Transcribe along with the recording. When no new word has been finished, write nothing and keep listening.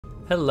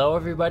Hello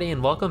everybody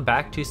and welcome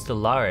back to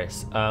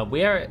Stellaris.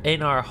 We are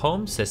in our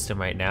home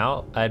system right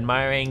now,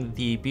 admiring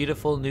the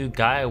beautiful new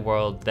Gaia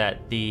world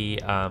that the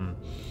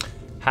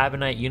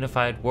Habonite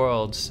Unified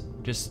Worlds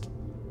just,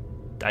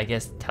 I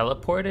guess,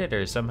 teleported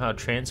or somehow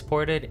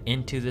transported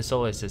into the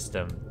solar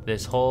system.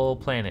 This whole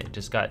planet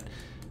just got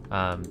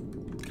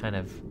kind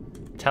of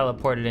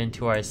teleported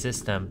into our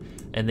system,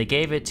 and they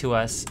gave it to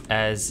us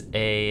as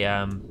a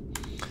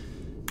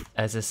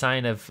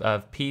sign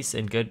of peace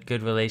and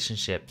good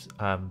relationships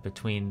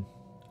between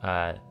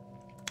our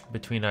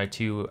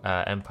two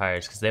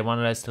empires, because they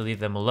wanted us to leave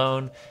them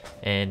alone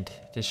and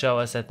to show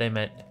us that they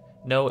meant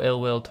no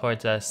ill will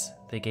towards us.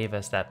 They gave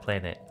us that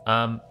planet.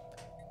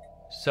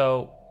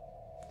 So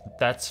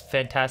that's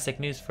fantastic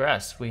news for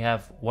us. We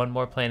have one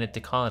more planet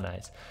to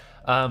colonize.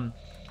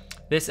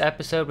 This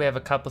episode we have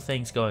a couple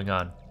things going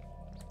on.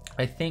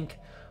 I think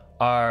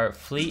our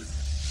fleet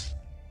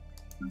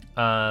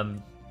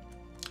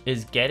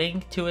is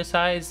getting to a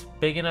size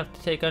big enough to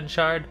take on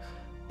Shard,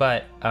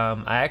 but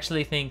I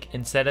actually think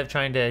instead of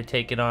trying to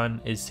take it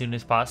on as soon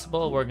as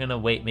possible, we're gonna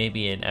wait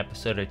maybe an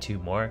episode or two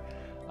more.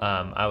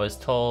 I was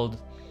told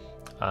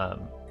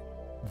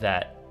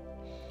that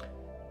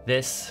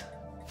this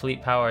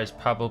fleet power is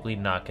probably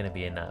not going to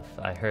be enough.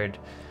 I think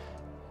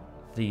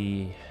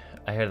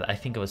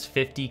it was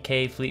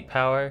 50k fleet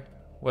power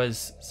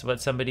was what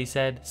somebody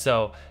said.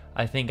 So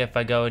I think if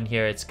I go in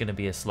here, it's going to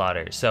be a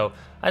slaughter. So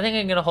I think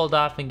I'm going to hold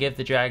off and give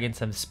the dragon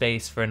some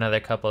space for another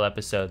couple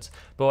episodes.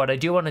 But what I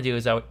do want to do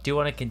is I do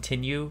want to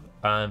continue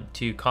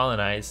to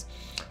colonize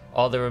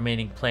all the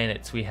remaining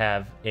planets we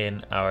have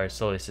in our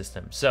solar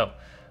system. So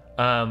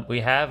we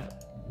have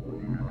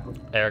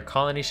our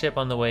colony ship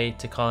on the way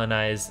to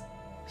colonize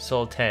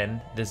Sol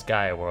 10, this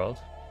Gaia world.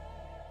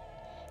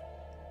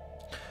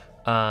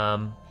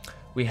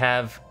 We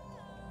have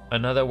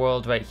another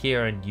world right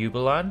here in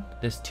Ubalon,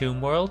 this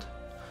tomb world,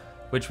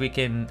 which we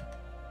can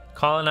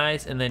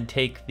colonize and then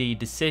take the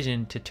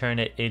decision to turn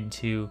it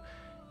into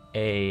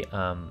a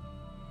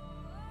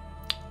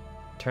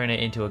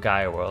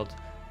Gaia world.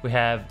 We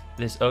have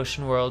this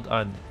ocean world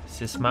on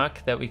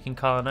Sismak that we can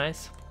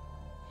colonize,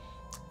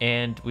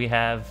 and we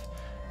have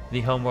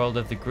the homeworld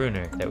of the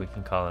Gruner that we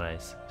can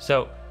colonize.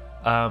 So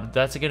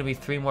that's going to be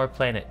 3 more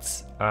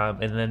planets,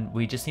 and then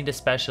we just need to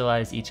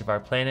specialize each of our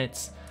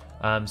planets.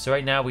 So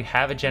right now we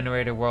have a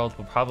generator world.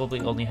 We'll probably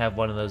only have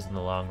one of those in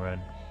the long run.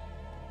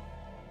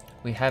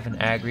 We have an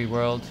agri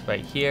world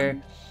right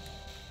here.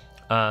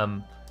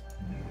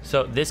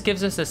 So this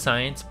gives us a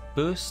science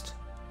boost.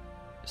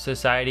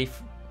 Society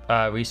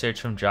research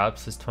from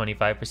jobs is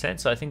 25%.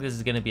 So I think this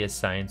is going to be a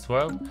science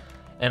world,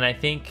 and I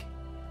think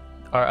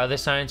our other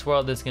science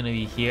world is going to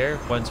be here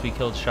once we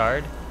killed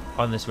Shard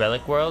on this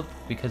relic world,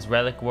 because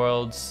relic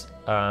worlds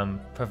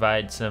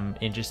provide some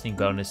interesting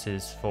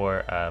bonuses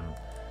for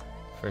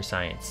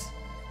science.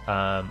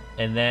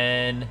 And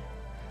then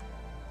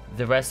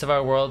the rest of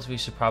our worlds we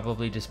should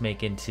probably just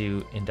make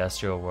into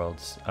industrial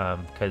worlds,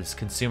 because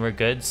consumer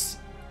goods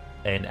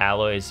and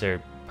alloys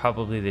are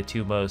probably the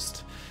 2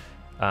 most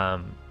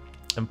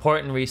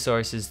important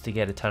resources to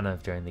get a ton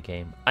of during the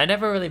game. I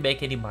never really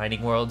make any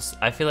mining worlds.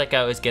 I feel like I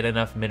always get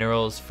enough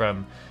minerals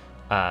from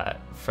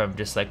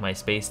just like my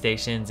space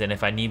stations, and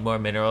if I need more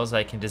minerals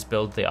I can just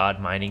build the odd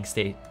mining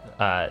state.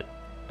 I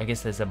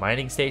guess there's a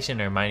mining station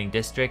or mining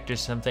district or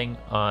something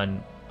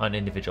on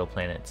individual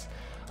planets.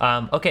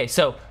 Okay,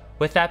 so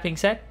with that being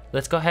said,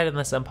 let's go ahead and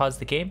let's unpause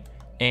the game,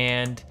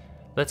 and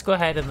let's go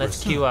ahead and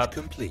let's queue up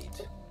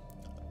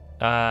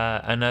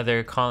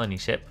another colony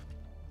ship,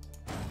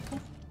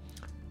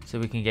 so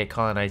we can get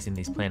colonizing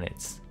these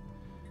planets.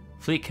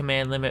 Fleet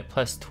command limit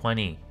plus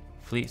 20.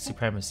 Fleet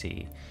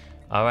supremacy.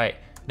 Alright,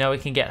 now we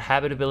can get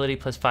habitability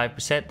plus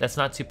 5%. That's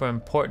not super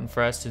important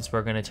for us since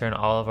we're going to turn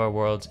all of our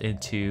worlds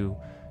into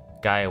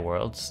Gaia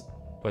worlds,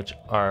 which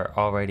are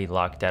already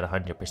locked at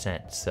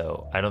 100%.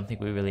 So I don't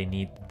think we really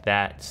need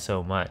that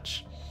so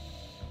much.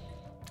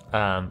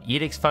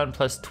 Edicts fund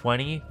plus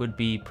 20 would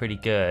be pretty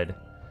good.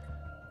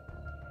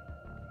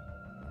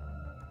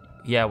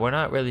 Yeah, we're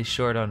not really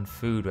short on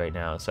food right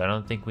now, so I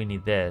don't think we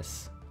need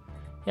this.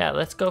 Yeah,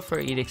 let's go for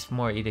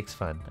more edicts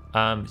fund.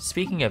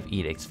 Speaking of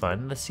edicts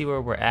fund, let's see where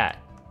we're at.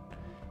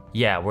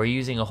 Yeah, we're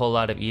using a whole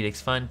lot of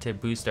edicts fund to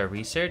boost our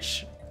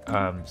research,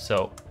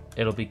 so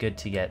it'll be good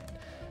to get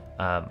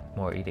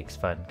more edicts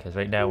fund, because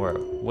right now we're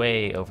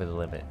way over the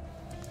limit.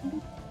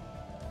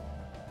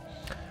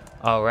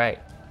 All right.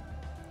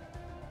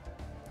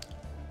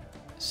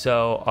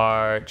 So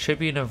our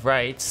Tribune of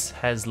Rights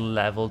has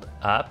leveled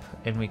up,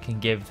 and we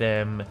can give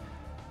them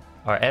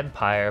our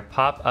Empire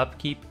pop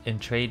upkeep and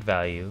trade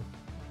value,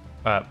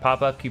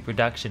 pop upkeep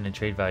reduction and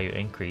trade value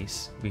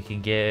increase. We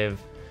can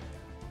give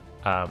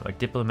a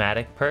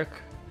diplomatic perk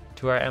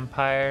to our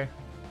Empire.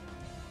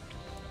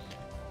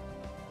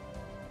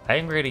 I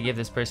think we're going to give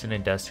this person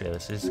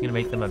industrialist. This is going to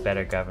make them a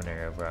better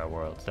governor over our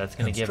world. So that's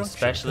going to give a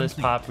specialist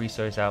complete. Pop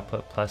resource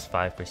output plus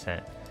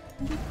 5%.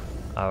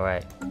 All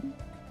right.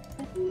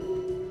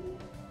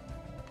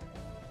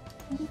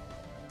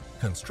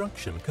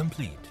 Construction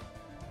complete.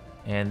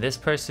 And this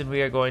person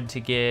we are going to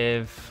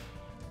give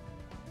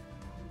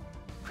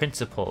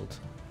principled.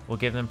 We'll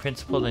give them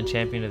principled and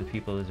champion of the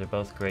people. Those are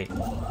both great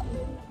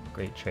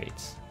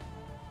traits.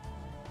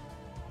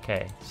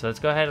 Okay, so let's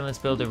go ahead and let's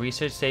build a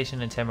research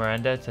station in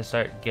Temeranda to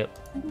start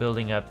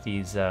building up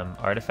these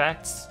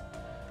artifacts.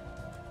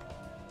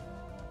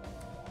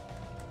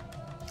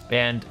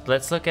 And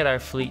let's look at our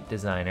fleet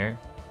designer,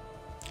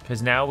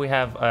 because now we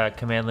have a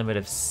command limit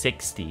of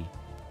 60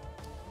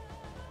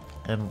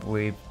 and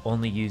we've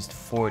only used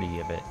 40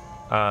 of it.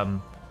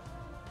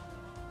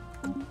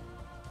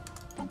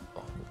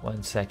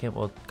 1 second,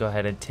 we'll go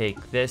ahead and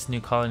take this new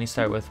colony,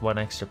 start with 1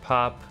 extra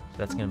pop.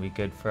 That's going to be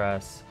good for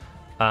us.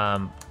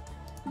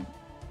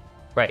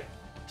 Right,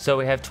 so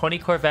we have 20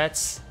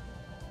 corvettes,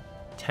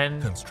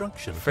 10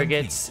 Construction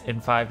frigates, complete.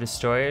 and 5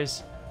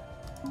 destroyers.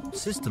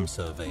 System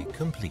survey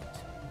complete.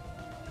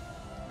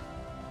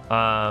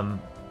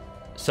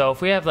 So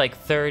if we have like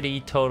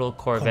 30 total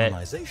corvette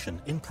Colonization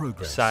in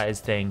progress. size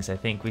things, I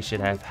think we should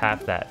have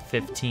half that,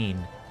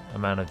 15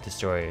 amount of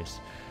destroyers.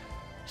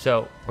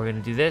 So we're going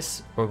to do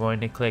this. We're going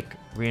to click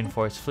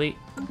reinforce fleet.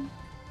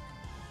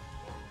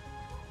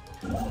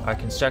 Our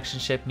construction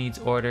ship needs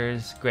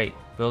orders. Great.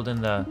 Build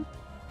in the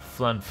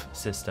Flunf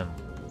system.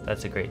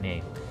 That's a great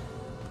name.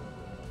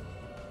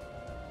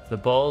 The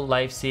bowl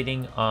life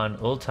seeding on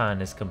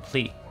Ultan is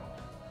complete.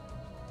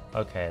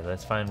 Okay,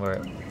 let's find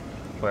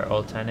where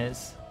Ultan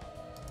is.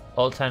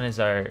 Ultan is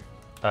our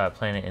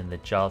planet in the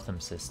Jotham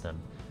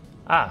system.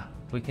 Ah,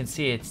 we can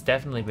see it's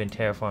definitely been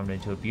terraformed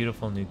into a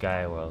beautiful new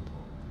Gaia world.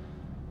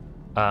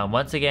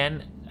 Once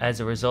again, as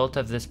a result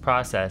of this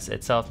process,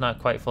 itself not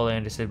quite fully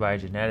understood by our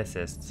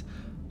geneticists,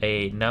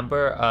 a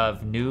number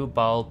of new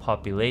Baal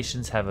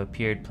populations have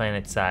appeared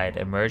planet-side,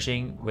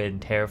 emerging when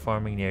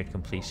terraforming neared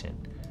completion.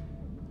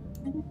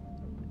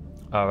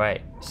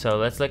 Alright, so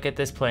let's look at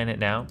this planet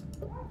now.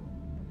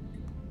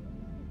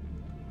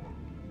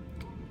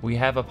 We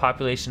have a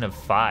population of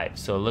 5,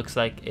 so it looks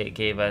like it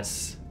gave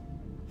us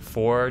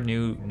 4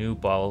 new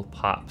Baal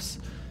pops.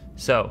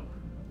 So,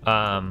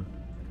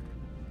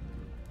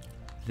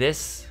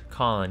 this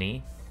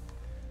colony,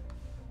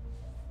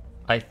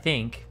 I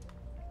think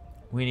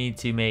we need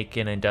to make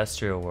an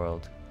industrial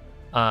world.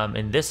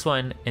 In this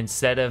one,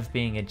 instead of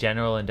being a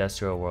general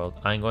industrial world,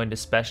 I'm going to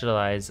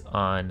specialize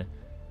on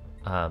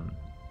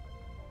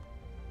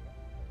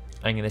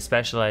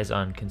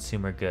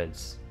consumer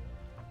goods.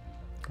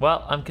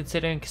 Well, I'm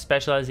considering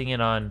specializing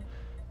it on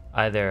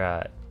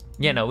either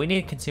yeah, no, we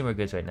need consumer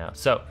goods right now.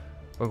 So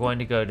we're going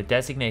to go to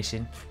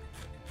designation.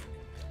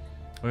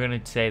 We're going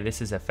to say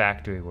this is a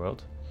factory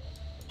world.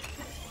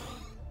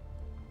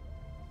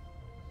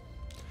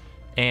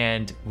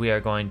 And we are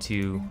going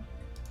to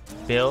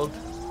build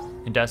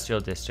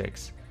industrial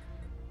districts.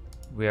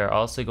 We are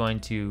also going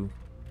to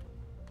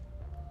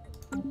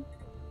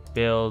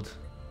build...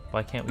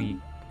 Why can't we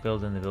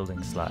build in the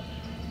building slot?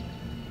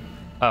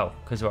 Oh,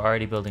 because we're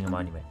already building a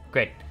monument.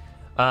 Great.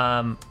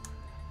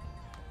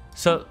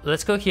 So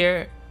let's go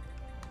here.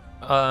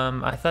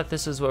 I thought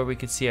this was where we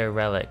could see our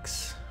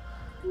relics.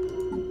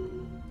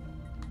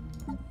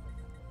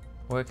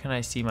 Where can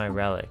I see my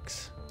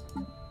relics?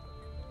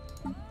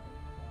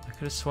 I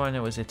could have sworn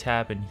there was a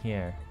tab in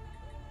here.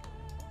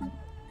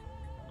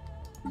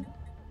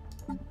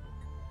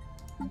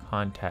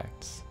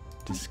 Contacts,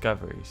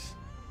 discoveries.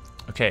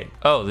 Okay.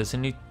 Oh, there's a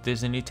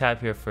new tab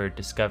here for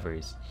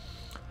discoveries.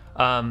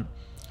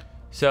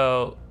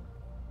 So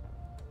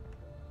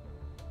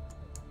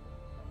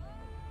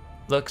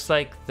looks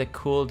like the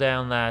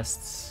cooldown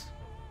lasts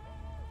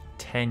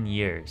 10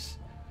 years.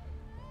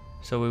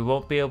 So we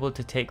won't be able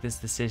to take this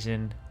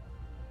decision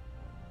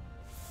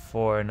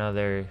for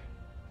another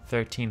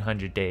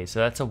 1300 days. So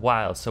that's a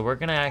while. So we're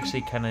gonna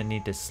actually kind of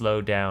need to slow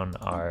down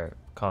our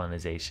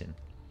colonization.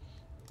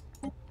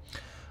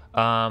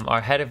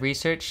 Our head of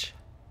research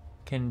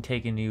can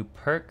take a new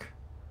perk.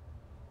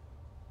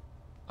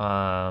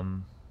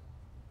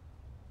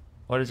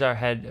 What is our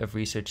head of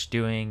research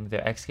doing?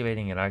 They're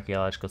excavating an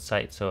archaeological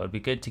site, so it would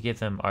be good to give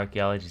them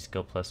archaeology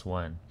skill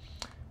 +1.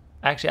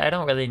 Actually, I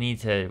don't really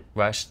need to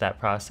rush that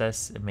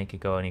process and make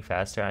it go any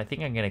faster. I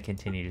think I'm going to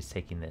continue just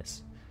taking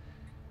this.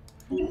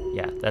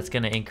 Yeah, that's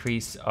going to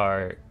increase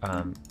our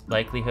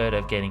likelihood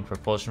of getting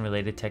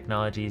propulsion-related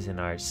technologies and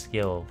our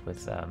skill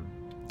with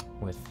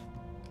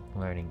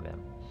learning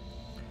them.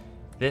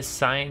 This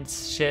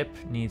science ship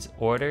needs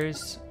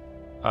orders.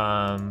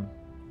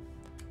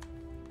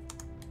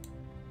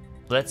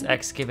 Let's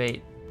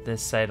excavate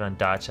this site on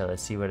Dacha.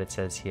 Let's see what it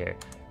says here.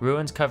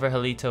 Ruins cover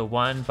Halito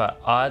 1, but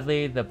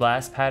oddly, the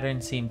blast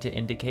patterns seem to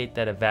indicate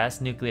that a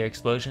vast nuclear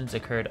explosions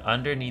occurred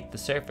underneath the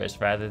surface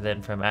rather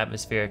than from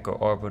atmospheric or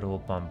orbital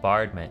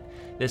bombardment.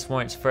 This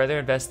warrants further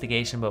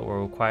investigation, but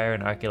will require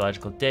an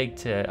archaeological dig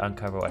to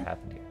uncover what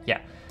happened here. Yeah,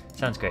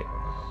 sounds great.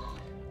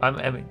 I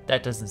mean,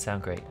 that doesn't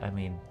sound great. I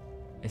mean,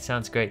 it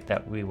sounds great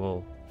that we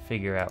will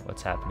figure out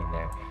what's happening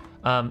there.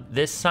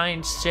 This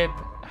science ship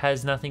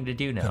has nothing to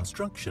do now.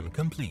 Construction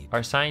complete.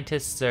 Our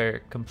scientists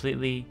are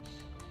completely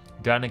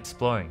done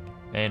exploring,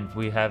 and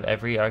we have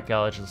every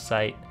archaeological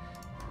site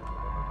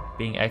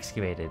being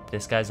excavated.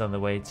 This guy's on the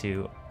way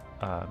to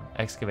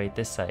excavate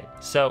this site.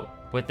 So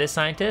with this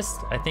scientist,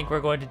 I think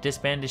we're going to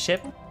disband the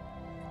ship.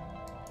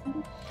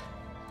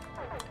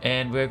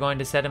 And we're going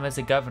to set him as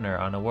a governor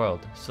on a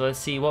world. So let's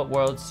see what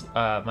worlds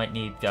might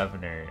need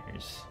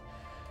governors.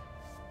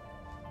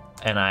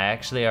 And I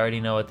actually already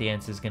know what the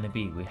answer is going to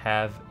be. We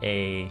have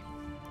a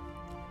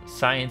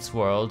science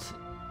world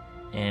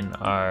in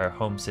our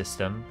home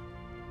system,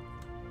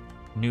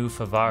 New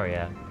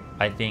Fevaria.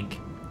 I think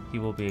he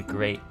will be a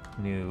great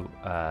new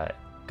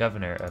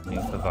governor of New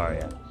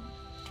Fevaria.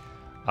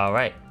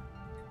 Alright.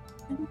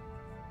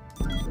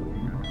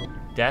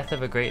 Death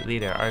of a great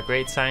leader. Our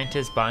great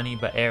scientist Bonnie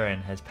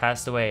Aaron has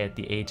passed away at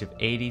the age of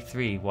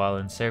 83 while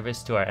in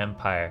service to our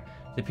empire.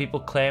 The people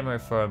clamor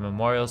for a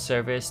memorial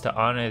service to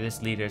honor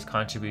this leader's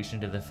contribution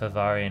to the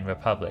Fevarian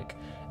Republic.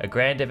 A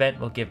grand event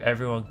will give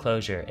everyone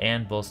closure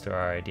and bolster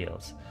our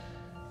ideals.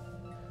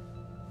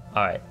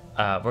 Alright,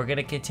 we're going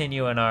to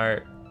continue in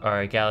our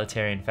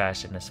egalitarian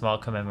fashion. A small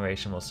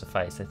commemoration will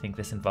suffice. I think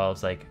this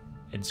involves like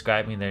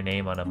inscribing their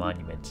name on a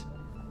monument.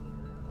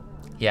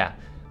 Yeah.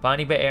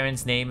 Bonnie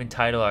Aaron's name and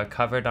title are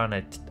carved on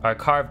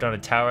a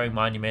towering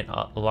monument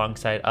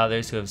alongside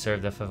others who have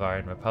served the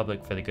Fevarian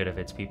Republic for the good of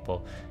its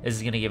people. This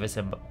is going to give us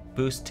a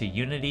boost to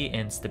unity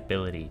and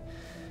stability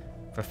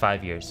for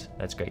 5 years.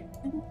 That's great.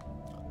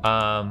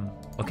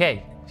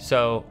 Okay,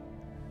 so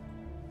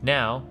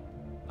now,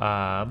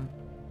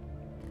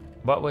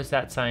 what was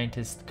that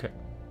scientist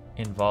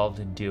involved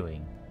in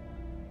doing?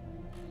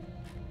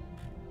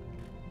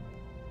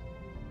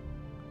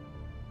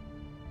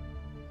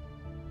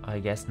 I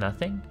guess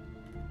nothing?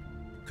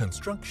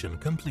 Construction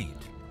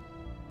complete.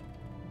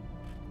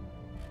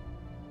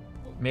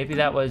 Maybe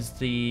that was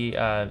the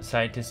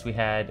scientist we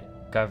had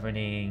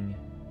governing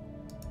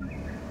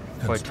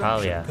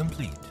Fortalia.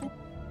 Complete.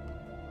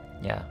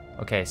 Yeah,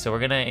 okay, so we're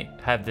gonna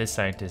have this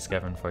scientist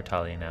govern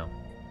Fortalia now.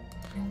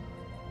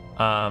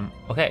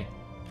 Okay.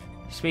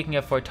 Speaking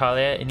of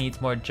Fortalia, it needs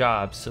more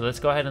jobs, so let's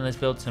go ahead and let's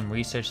build some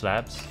research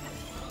labs.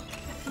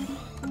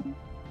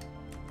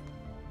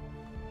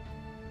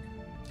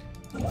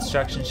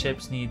 Construction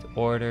ships need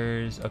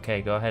orders.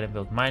 Okay, go ahead and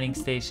build mining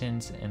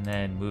stations, and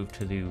then move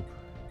to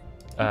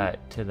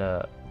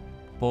the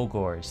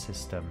Bulgor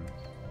system.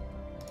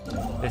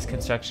 This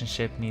construction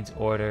ship needs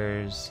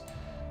orders.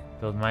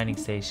 Build mining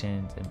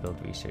stations and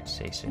build research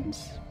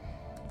stations.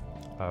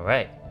 All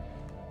right,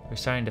 we're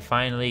starting to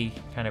finally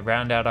kind of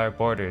round out our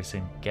borders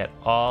and get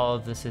all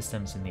of the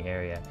systems in the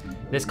area.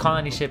 This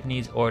colony ship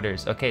needs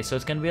orders. Okay, so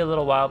it's going to be a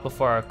little while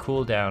before our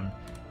cooldown,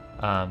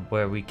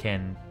 where we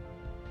can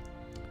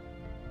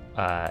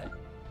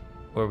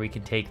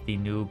take the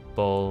new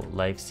bull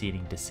life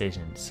seeding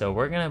decisions. So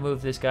we're gonna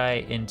move this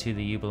guy into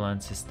the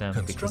Ubulon system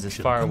because it's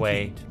far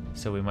away,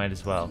 so we might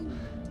as well.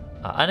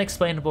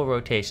 Unexplainable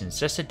rotations.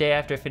 Just a day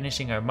after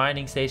finishing our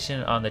mining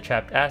station on the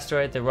trapped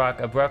asteroid, the rock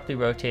abruptly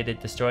rotated,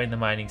 destroying the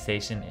mining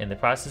station. In the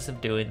process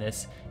of doing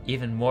this,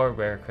 even more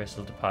rare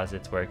crystal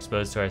deposits were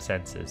exposed to our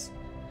senses.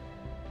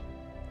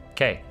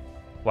 Okay,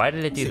 why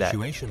did it do that?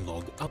 Situation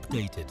log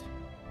updated.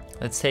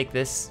 Let's take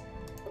this.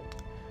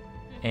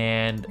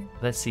 And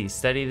let's see,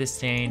 study the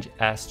strange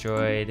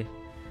asteroid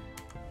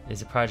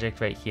is a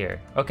project right here.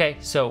 Okay,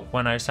 so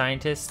when our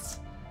scientists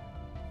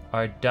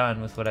are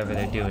done with whatever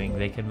they're doing,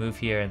 they can move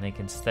here and they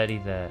can study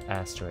the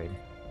asteroid.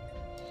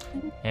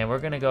 And we're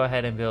gonna go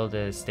ahead and build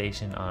a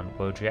station on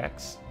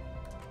Wodriax.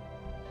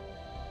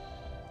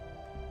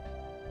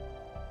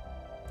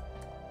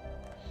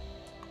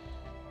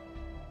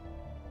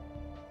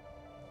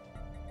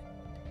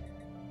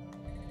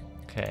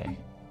 Okay.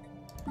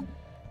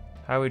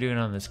 How are we doing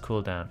on this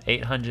cooldown?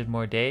 800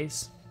 more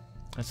days?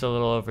 That's a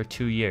little over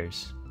 2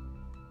 years.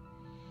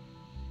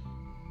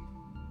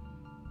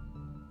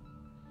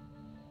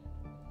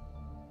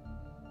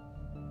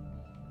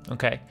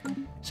 Okay,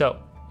 so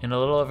in a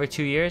little over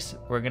 2 years,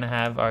 we're gonna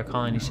have our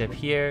colony ship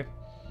here,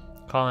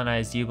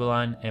 colonize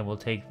Ubulon, and we'll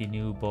take the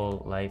new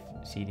bull life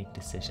seeding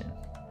decision.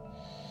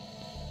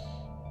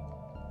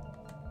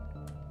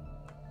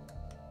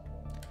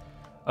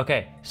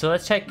 Okay, so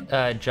let's check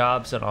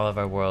jobs on all of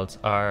our worlds.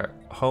 Our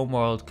home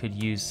world could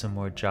use some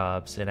more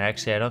jobs, and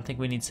actually I don't think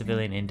we need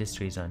civilian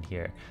industries on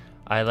here.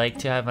 I like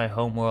to have my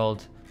home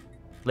world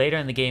later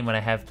in the game when I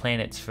have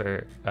planets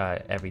for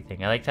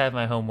everything. I like to have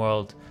my home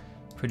world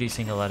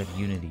producing a lot of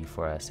unity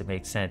for us. It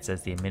makes sense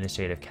as the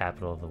administrative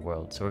capital of the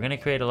world. So we're going to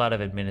create a lot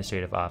of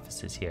administrative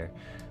offices here.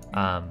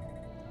 It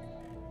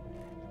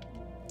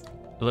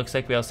looks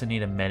like we also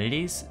need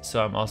amenities,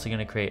 so I'm also going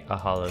to create a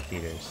holo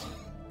theaters.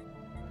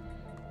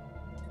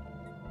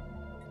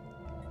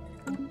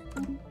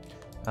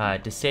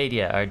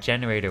 Desadia, our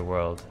generator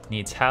world,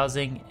 needs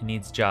housing, it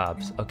needs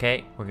jobs.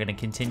 Okay, we're gonna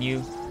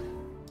continue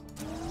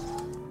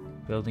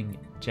building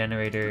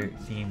generator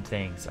themed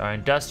things. Our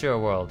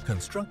industrial world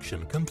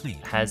Construction complete.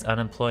 has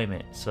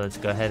unemployment, so let's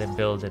go ahead and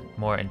build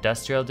more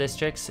industrial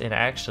districts. And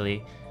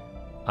actually,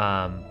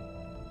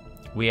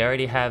 we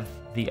already have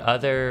the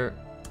other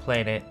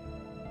planet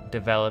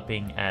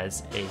developing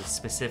as a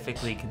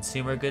specifically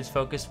consumer goods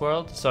focused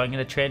world, so I'm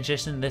going to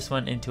transition this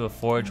one into a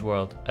forge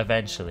world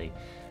eventually.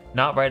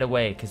 Not right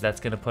away, because that's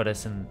going to put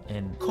us in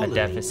a Colony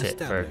deficit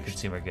for established.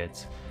 consumer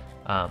goods.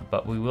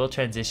 But we will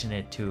transition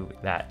it to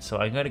that. So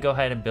I'm going to go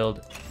ahead and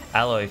build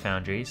alloy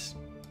foundries.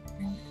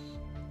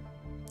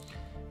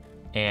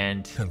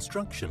 And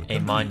Construction a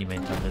complete.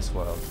 monument on this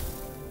world.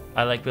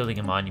 I like building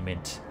a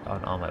monument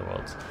on all my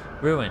worlds.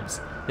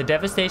 Ruins. The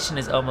devastation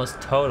is almost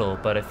total,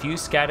 but a few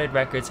scattered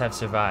records have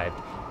survived.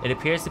 It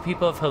appears the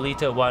people of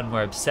Halito 1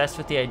 were obsessed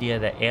with the idea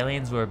that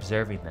aliens were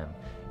observing them.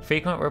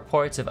 Frequent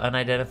reports of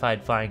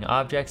unidentified flying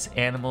objects,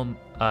 animal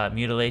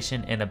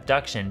mutilation, and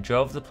abduction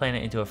drove the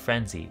planet into a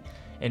frenzy.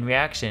 In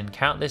reaction,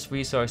 countless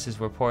resources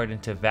were poured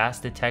into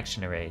vast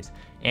detection arrays,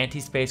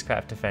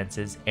 anti-spacecraft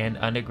defenses, and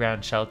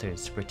underground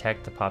shelters to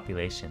protect the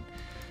population.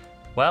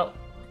 Well,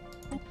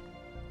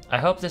 I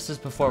hope this was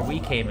before we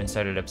came and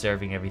started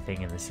observing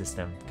everything in the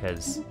system,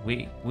 because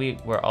we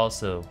were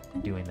also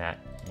doing that,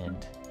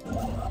 and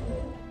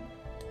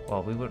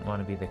well, we wouldn't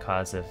want to be the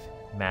cause of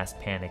mass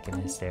panic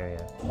and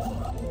hysteria.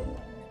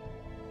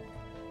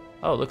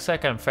 Oh, looks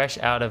like I'm fresh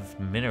out of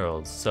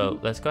minerals, so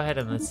let's go ahead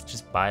and let's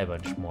just buy a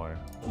bunch more.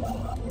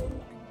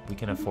 We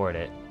can afford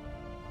it.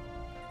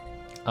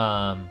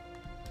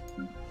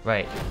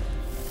 Right.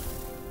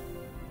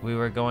 We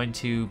were going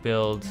to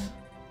build...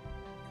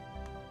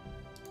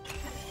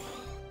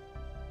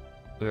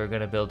 We were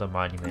going to build a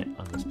monument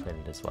on this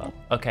planet as well.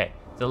 Okay,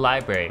 the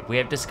library. We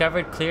have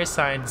discovered clear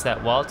signs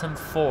that Waltham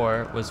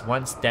 4 was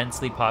once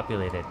densely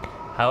populated.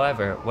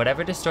 However,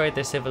 whatever destroyed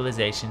their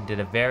civilization did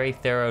a very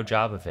thorough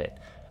job of it.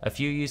 A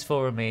few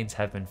useful remains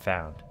have been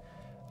found.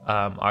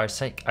 Our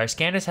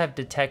scanners have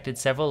detected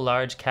several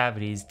large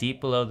cavities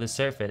deep below the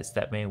surface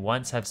that may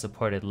once have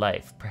supported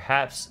life.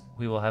 Perhaps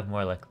we will have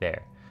more luck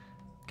there.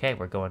 Okay,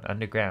 we're going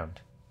underground.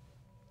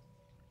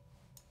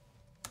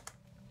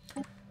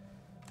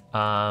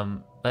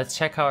 Let's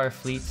check how our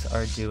fleets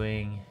are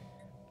doing.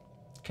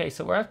 Okay,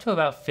 so we're up to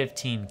about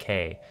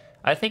 15k.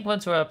 I think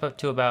once we're up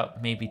to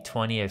about maybe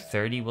 20 or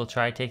 30, we'll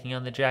try taking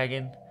on the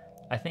dragon.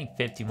 I think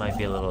 50 might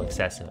be a little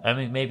excessive. I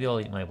mean, maybe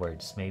I'll eat my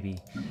words. Maybe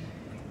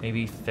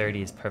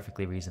 30 is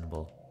perfectly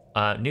reasonable.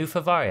 New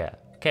Fevaria.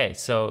 Okay,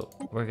 so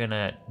we're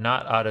gonna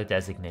not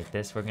auto-designate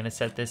this. We're gonna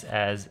set this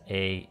as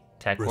a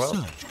tech world.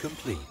 Research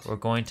complete. We're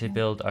going to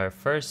build our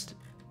first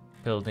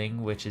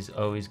building, which is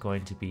always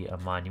going to be a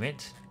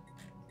monument.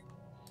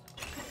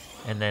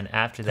 And then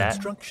after that,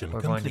 Construction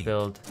we're going to complete.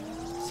 build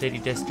city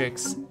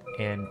districts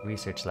and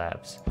research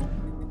labs.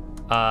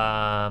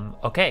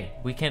 Okay,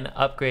 we can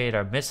upgrade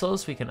our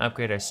missiles, we can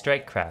upgrade our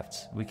strike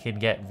crafts, we can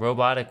get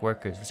robotic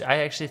workers, which I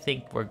actually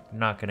think we're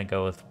not going to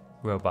go with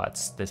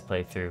robots this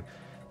playthrough.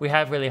 We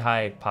have really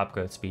high pop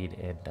growth speed,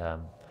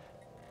 and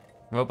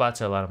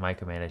robots are a lot of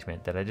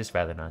micromanagement that I'd just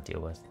rather not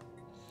deal with.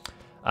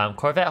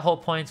 Corvette hull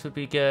points would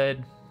be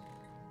good.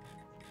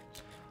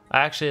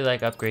 I actually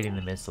like upgrading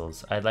the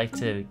missiles. I'd like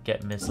to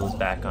get missiles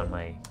back on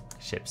my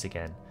ships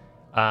again.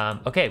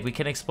 Okay, we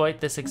can exploit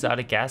this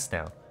exotic gas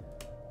now.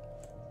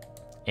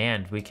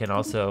 And we can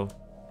also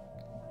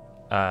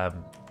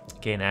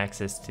gain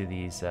access to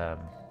these,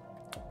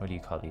 what do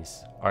you call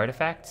these?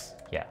 Artifacts?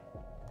 Yeah.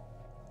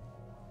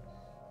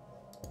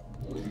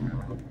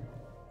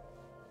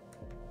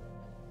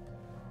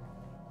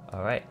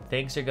 Alright,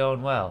 things are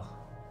going well.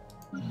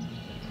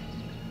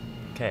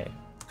 Okay.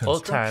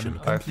 Old time,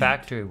 our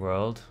factory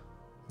world.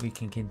 We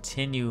can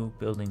continue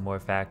building more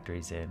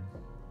factories in.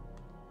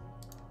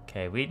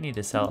 Okay, we need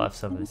to sell off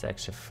some of this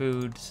extra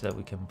food so that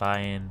we can buy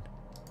in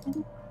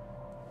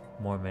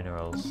more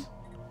minerals.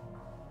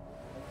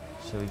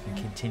 So we can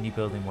continue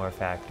building more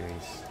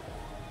factories.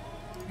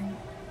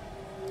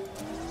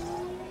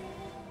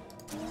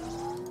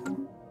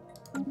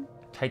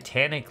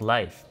 Titanic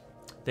life.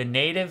 The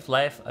native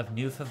life of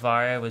New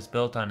Fevaria was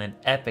built on an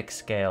epic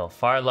scale,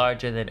 far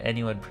larger than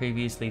anyone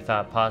previously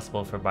thought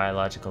possible for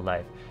biological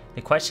life.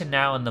 The question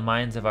now in the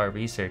minds of our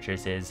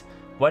researchers is,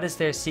 what is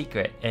their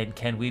secret, and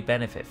can we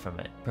benefit from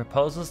it?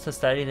 Proposals to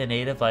study the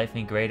native life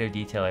in greater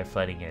detail are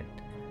flooding in.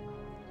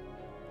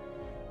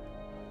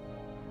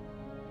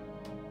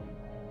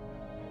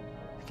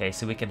 Okay,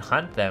 so we can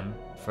hunt them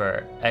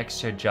for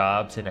extra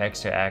jobs and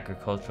extra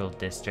agricultural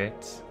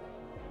districts.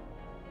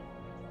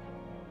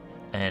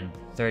 And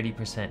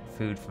 30%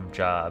 food from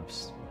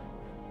jobs.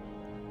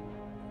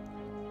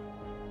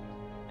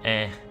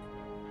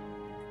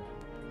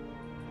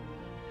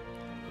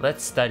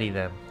 Let's study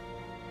them.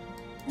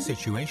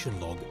 Situation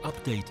log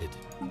updated.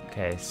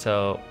 Okay,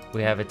 so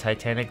we have a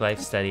Titanic life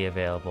study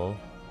available.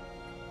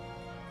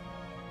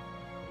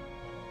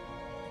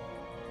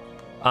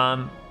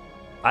 I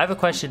have a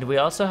question. Do we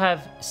also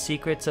have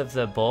Secrets of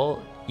the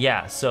Bull?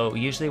 Yeah, so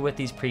usually with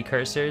these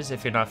precursors,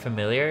 if you're not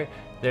familiar,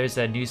 there's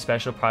a new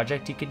special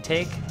project you can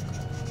take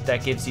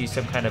that gives you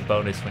some kind of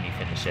bonus when you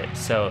finish it.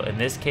 So in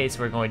this case,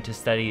 we're going to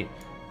study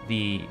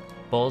the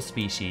bull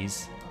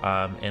species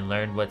and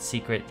learn what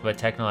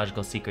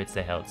technological secrets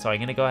they held. So I'm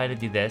going to go ahead and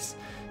do this.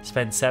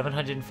 Spend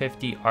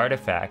 750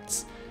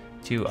 artifacts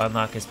to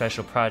unlock a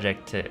special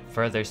project to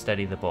further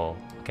study the bull.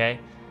 Okay?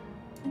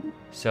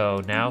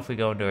 So now if we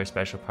go into our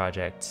special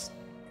projects,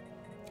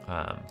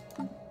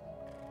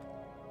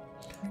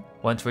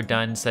 Once we're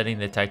done studying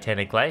the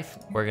Titanic life,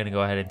 we're going to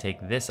go ahead and take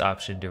this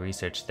option to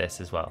research this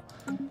as well.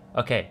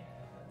 Okay,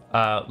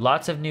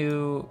 lots of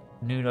new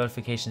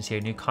notifications here.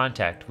 New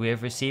contact. We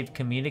have received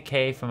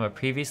communique from a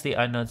previously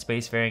unknown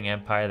spacefaring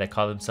empire that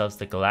call themselves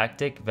the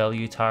Galactic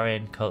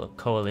Velutarian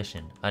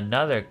Coalition.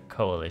 Another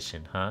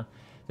coalition, huh?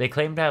 They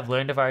claim to have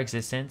learned of our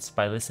existence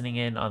by listening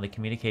in on the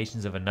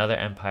communications of another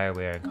empire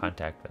we are in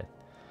contact with.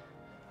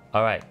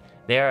 Alright,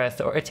 they are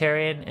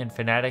authoritarian and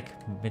fanatic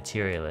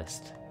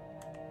materialist.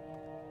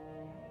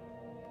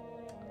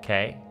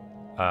 Okay.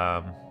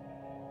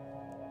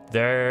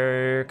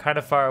 They're kind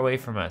of far away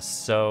from us,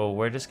 so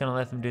we're just gonna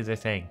let them do their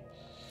thing.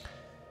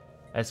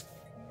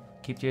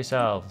 Keep to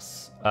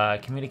yourselves.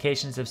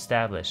 Communications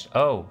established.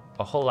 Oh,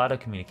 a whole lot of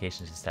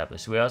communications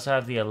established. We also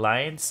have the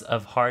Alliance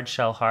of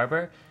Hardshell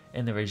Harbor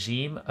and the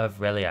Regime of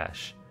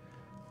Reliash.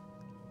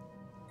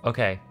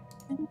 Okay.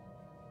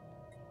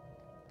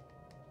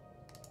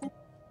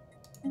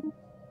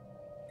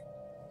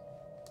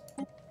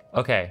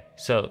 Okay,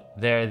 so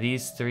there are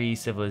these three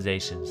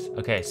civilizations.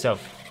 Okay, so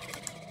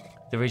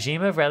the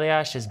Regime of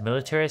Reliash is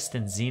militarist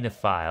and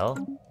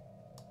xenophile.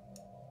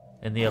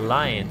 And the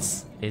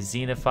Alliance is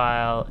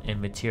xenophile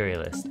and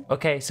materialist.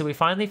 Okay, so we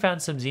finally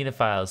found some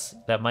xenophiles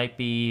that might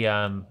be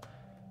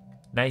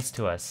nice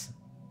to us.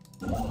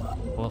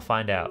 We'll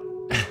find out.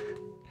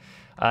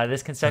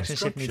 This construction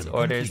ship needs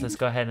orders. Let's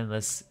go ahead and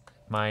let's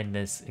mine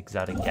this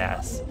exotic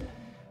gas.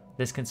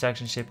 This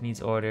construction ship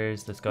needs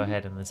orders. Let's go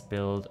ahead and let's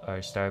build our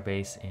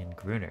starbase in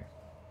Gruner.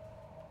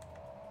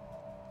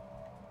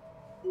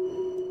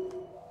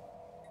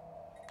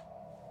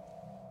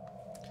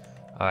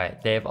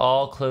 Alright, they have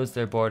all closed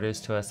their borders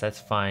to us, that's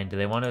fine. Do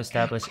they want to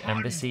establish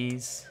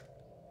embassies?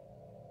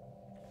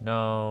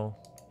 No.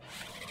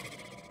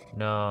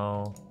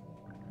 No.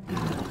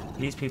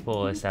 These people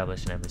will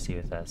establish an embassy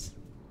with us.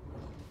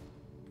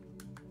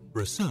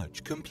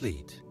 Research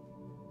complete.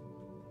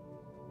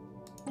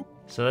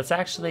 So let's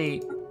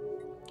actually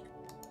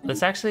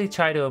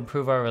try to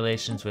improve our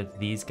relations with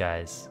these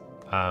guys.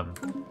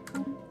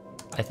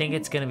 I think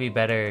it's going to be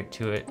better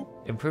to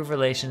improve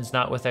relations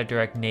not with our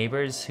direct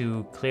neighbors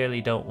who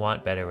clearly don't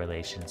want better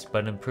relations,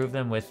 but improve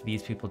them with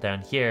these people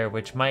down here,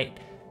 which might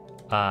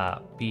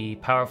be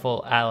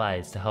powerful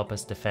allies to help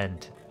us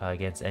defend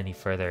against any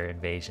further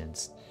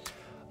invasions.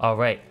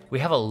 Alright, we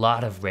have a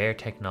lot of rare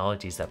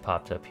technologies that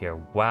popped up here.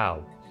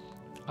 Wow.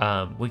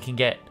 We can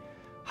get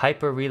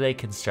hyper relay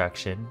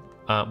construction,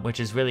 which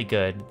is really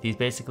good. These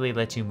basically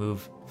let you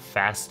move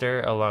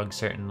faster along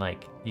certain,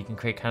 like, you can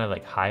create kind of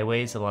like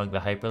highways along the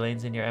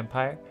hyperlanes in your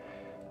empire.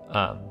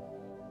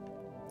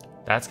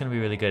 That's going to be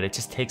really good. It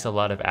just takes a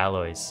lot of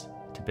alloys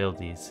to build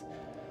these.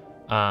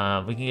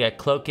 We can get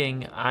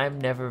cloaking. I've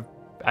never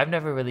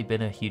really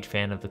been a huge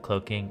fan of the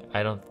cloaking.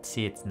 I don't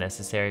see it's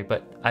necessary,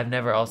 but I've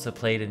never also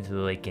played into the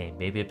late game.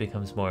 Maybe it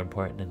becomes more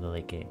important in the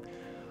late game.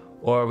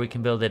 Or we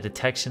can build a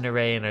detection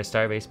array in our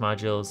starbase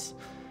modules.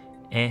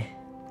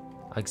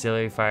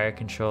 Auxiliary fire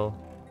control.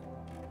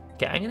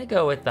 Okay, I'm gonna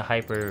go with the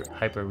hyper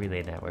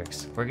relay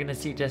networks. We're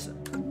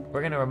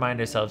gonna remind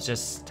ourselves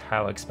just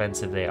how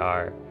expensive they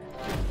are.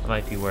 It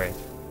might be worth.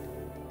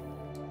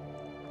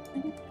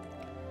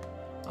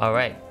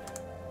 Alright.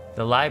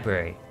 The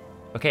library.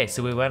 Okay,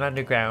 so we went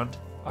underground.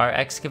 Our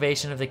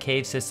excavation of the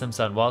cave systems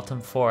on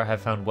Waltham 4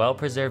 have found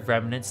well-preserved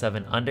remnants of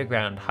an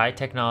underground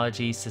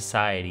high-technology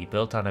society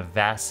built on a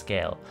vast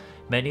scale.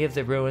 Many of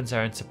the ruins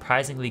are in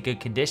surprisingly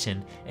good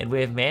condition, and we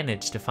have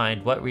managed to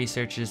find what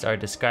researchers are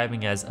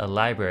describing as a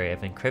library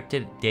of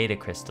encrypted data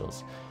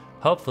crystals.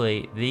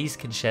 Hopefully, these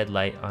can shed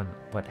light on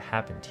what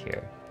happened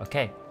here.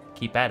 Okay,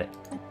 keep at it.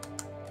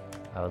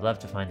 I would love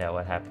to find out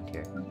what happened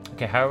here.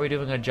 Okay, how are we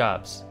doing on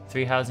jobs?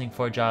 3 housing,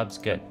 4 jobs,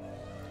 good.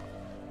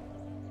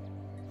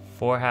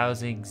 4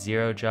 housing,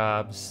 0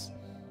 jobs,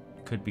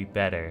 could be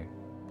better.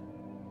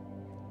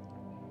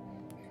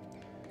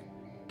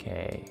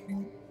 Okay.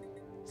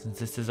 Since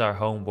this is our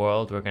home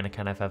world, we're going to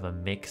kind of have a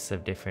mix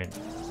of different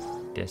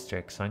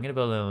districts. So I'm going to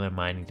build another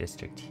mining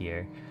district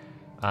here.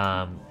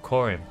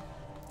 Corim,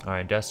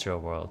 our industrial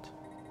world.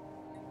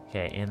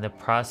 Okay, in the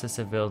process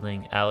of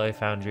building alloy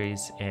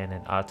foundries and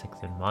an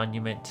Autochthon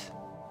monument.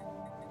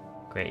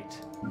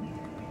 Great.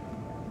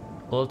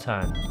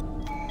 Ultan.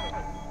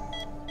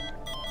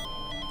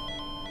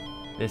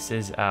 This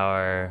is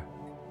our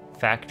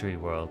factory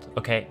world.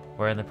 Okay,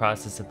 we're in the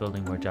process of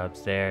building more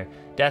jobs there.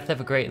 Death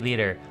of a great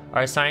leader.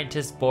 Our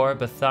scientist Bor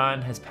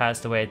Bathan has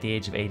passed away at the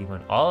age of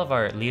 81. All of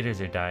our leaders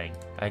are dying.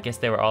 I guess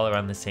they were all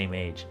around the same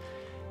age.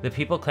 The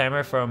people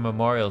clamor for a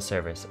memorial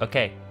service.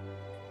 Okay.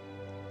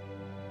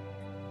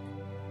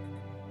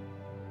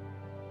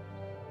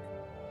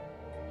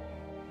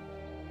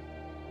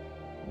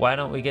 Why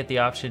don't we get the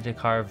option to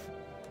carve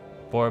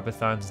Bor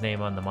Bathan's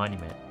name on the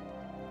monument?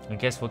 I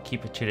guess we'll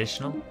keep it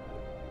traditional.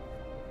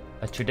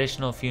 A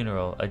traditional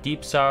funeral. A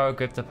deep sorrow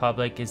gripped the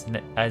public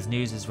as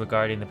news is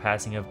regarding the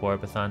passing of Bor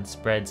Bathan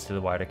spreads to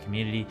the wider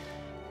community.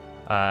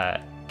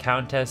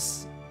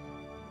 Countless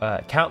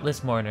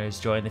mourners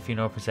join the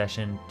funeral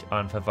procession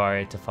on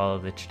Fevaria to follow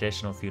the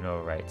traditional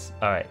funeral rites.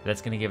 Alright,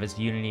 that's going to give us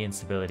unity and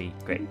stability.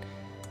 Great.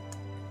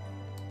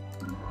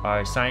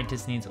 Our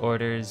scientist needs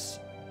orders.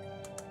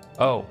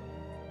 Oh,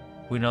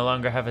 we no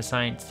longer have a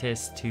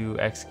scientist to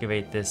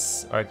excavate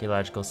this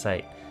archaeological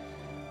site.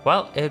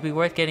 Well, it would be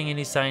worth getting a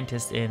new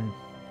scientist into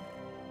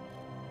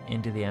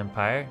the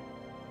Empire.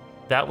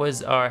 That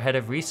was our head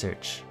of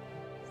research.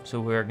 So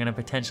we're going to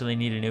potentially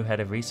need a new head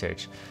of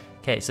research.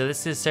 Okay, so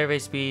this is survey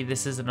speed,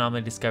 this is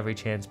anomaly discovery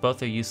chance.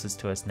 Both are useless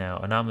to us now.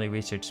 Anomaly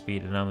research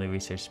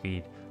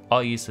speed,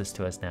 all useless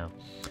to us now.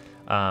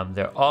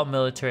 They're all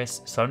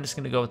militarists, so I'm just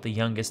going to go with the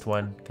youngest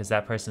one because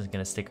that person's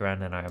going to stick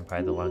around in our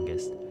empire the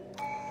longest.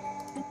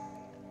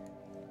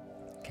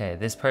 Okay,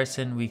 this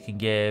person we can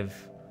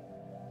give...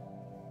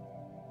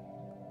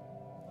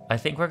 I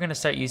think we're going to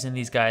start using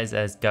these guys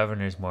as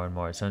governors more and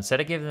more. So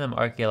instead of giving them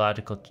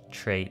archaeological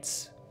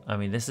traits... I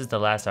mean, this is the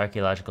last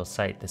archaeological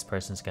site this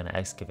person's going to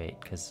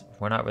excavate because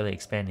we're not really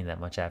expanding that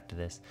much after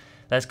this.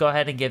 Let's go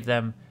ahead and give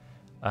them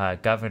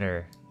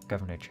governor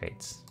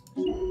traits.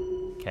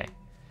 Okay.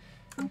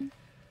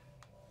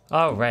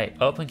 All right.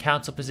 Open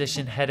council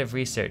position, head of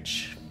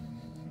research.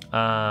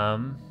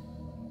 Well,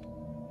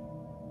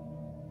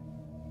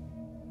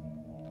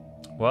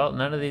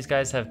 none of these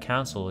guys have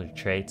counselor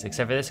traits,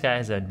 except for this guy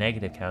has a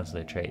negative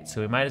counselor trait.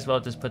 So we might as well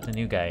just put the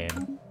new guy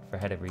in for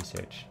head of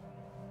research.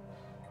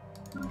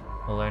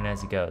 We'll learn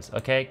as he goes.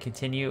 Okay,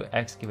 continue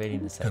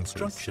excavating the site.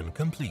 Construction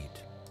complete.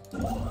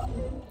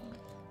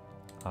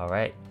 All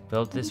right,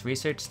 build this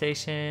research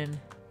station.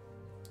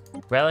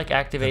 Relic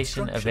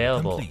activation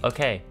available. Complete.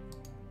 Okay,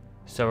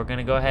 so we're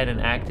gonna go ahead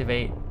and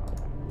activate.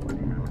 We're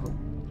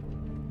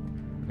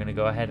gonna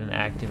go ahead and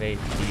activate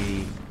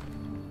the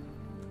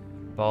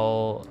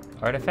ball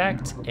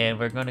artifact, and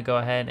we're gonna go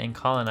ahead and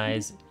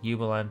colonize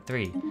Ubalon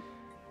 3.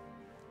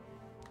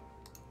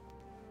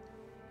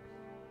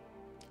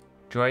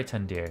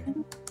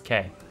 Droitundir.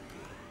 Okay.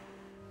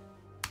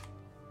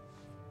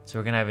 So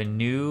we're going to have a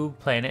new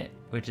planet,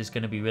 which is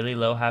going to be really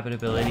low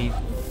habitability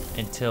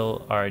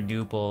until our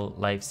Newable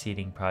life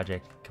seeding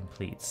project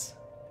completes.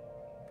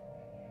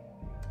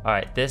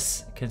 Alright,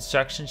 this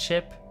construction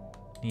ship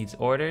needs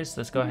orders.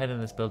 Let's go ahead and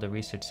let's build a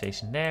research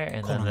station there,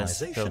 and then let's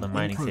build a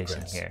mining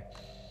station here.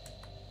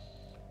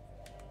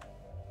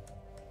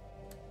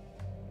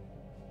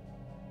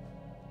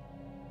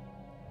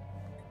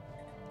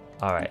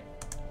 Alright.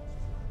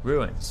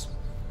 Ruins.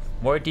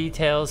 More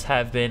details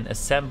have been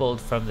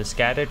assembled from the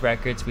scattered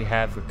records we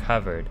have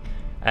recovered,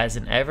 as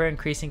an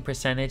ever-increasing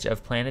percentage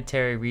of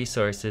planetary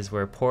resources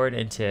were poured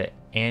into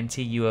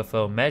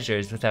anti-UFO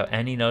measures without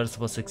any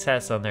noticeable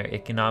success on their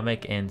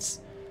economic and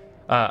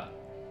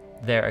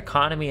their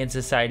economy and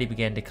society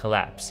began to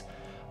collapse.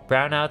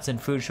 Brownouts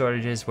and food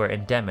shortages were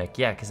endemic,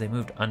 yeah, because they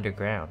moved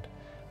underground.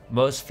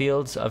 Most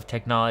fields of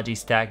technology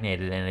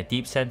stagnated and a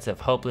deep sense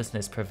of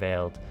hopelessness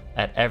prevailed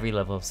at every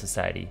level of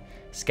society.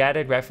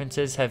 Scattered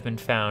references have been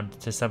found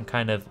to some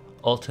kind of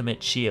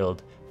ultimate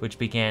shield, which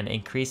began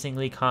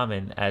increasingly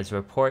common as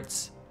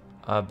reports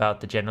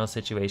about the general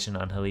situation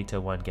on Halita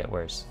 1 get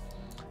worse.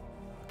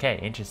 Okay,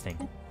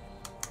 interesting.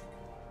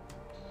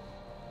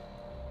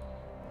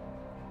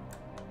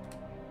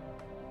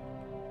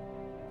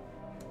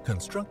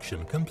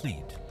 Construction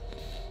complete.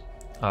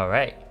 All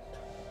right.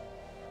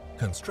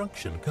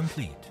 Construction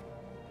complete.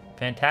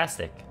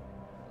 Fantastic.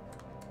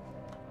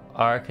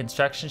 Our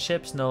construction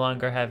ships no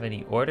longer have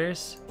any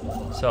orders,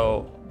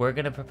 so we're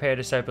going to prepare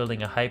to start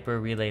building a hyper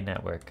relay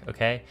network,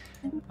 okay?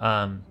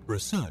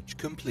 Research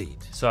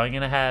complete. So I'm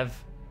going to have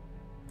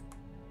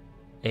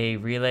a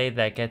relay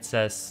that gets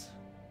us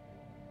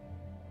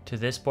to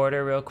this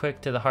border real quick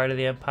to the heart of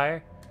the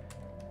Empire,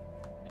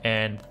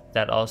 and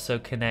that also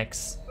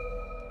connects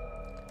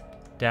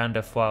down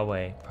to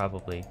Huawei,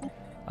 probably.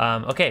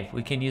 Okay,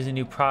 we can use a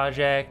new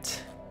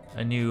project,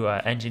 a new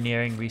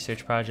engineering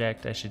research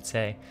project, I should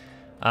say.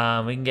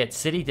 We can get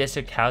city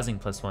district housing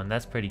 +1.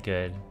 That's pretty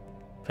good.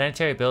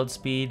 Planetary build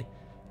speed,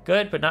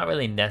 good, but not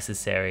really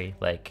necessary.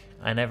 Like,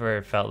 I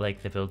never felt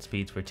like the build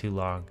speeds were too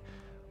long.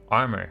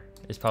 Armor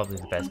is probably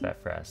the best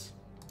bet for us.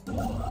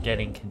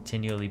 Getting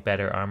continually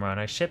better armor on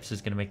our ships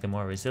is going to make them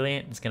more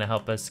resilient. It's going to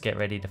help us get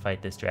ready to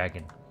fight this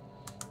dragon.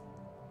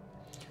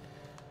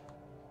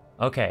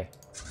 Okay,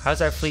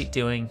 how's our fleet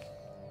doing?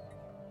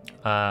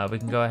 We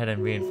can go ahead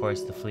and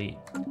reinforce the fleet.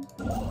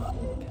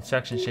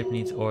 Construction ship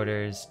needs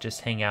orders.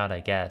 Just hang out,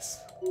 I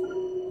guess.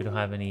 We don't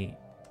have any...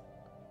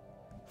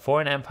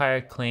 Foreign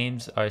empire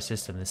claims our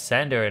system. The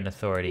Senderan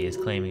Authority is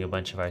claiming a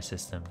bunch of our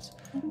systems.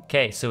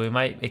 Okay, so we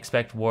might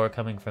expect war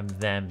coming from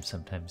them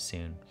sometime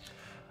soon.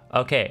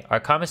 Okay, our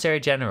Commissary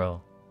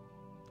General.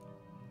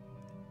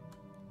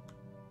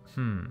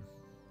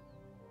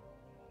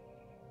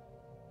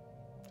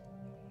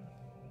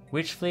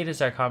 Which fleet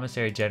is our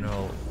Commissary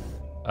General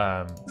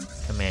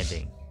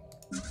commanding?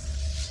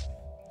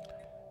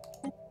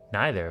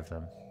 Neither of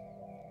them.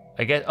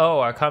 I guess, oh,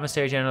 our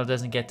Commissary General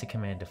doesn't get to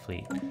command a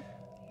fleet.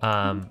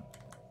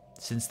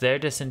 Since they're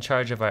just in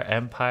charge of our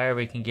empire,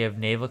 we can give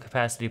naval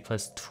capacity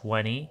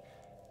 +20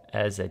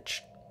 as a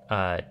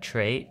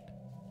trait.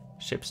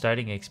 Ship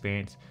starting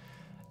experience.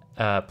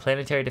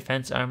 Planetary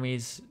defense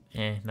armies,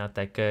 not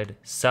that good.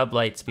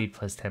 Sublight speed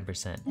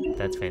 +10%.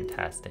 That's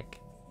fantastic.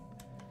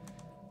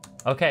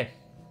 Okay.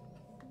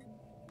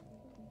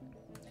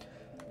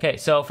 Okay,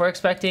 so if we're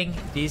expecting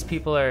these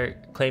people are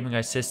claiming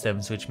our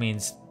systems, which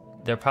means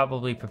they're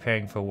probably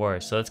preparing for war.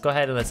 So let's go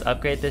ahead and let's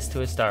upgrade this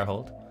to a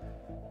starhold.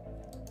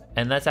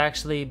 And let's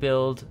actually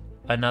build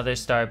another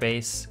star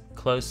base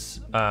close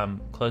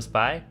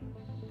by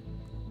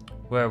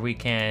where we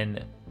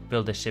can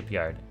build a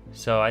shipyard.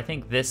 So I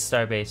think this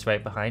star base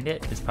right behind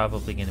it is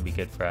probably going to be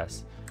good for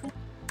us.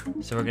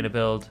 So we're going to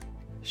build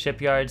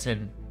shipyards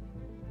in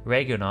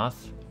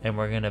Regonoth, and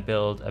we're going to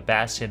build a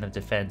bastion of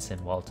defense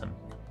in Waltham.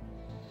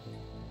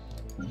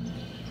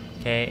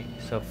 Okay,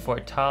 so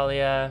Fort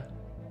Talia.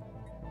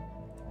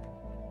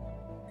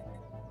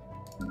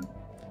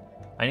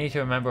 I need to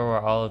remember where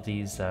all of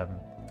these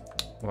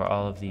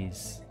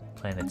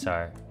planets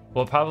are.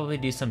 We'll probably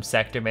do some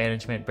sector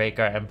management, break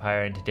our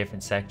empire into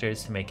different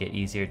sectors to make it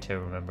easier to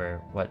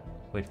remember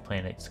which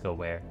planets go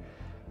where.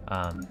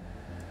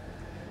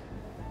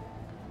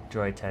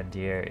 Droid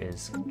Tandir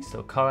is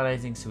still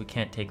colonizing, so we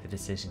can't take the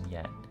decision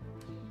yet.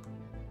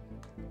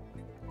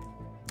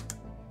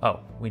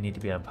 Oh, we need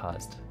to be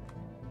unpaused.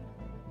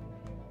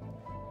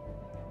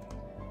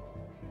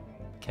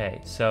 Okay,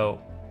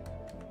 so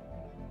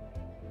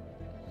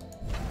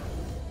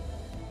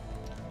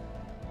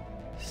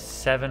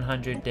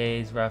 700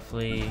 days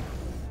roughly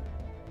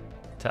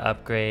to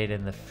upgrade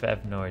in the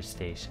Fevnor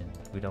station.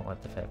 We don't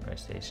want the Fevnor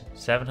station.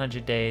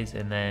 700 days,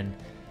 and then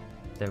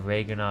the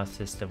Regonoth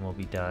system will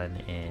be done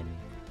in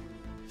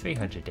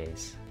 300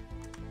 days.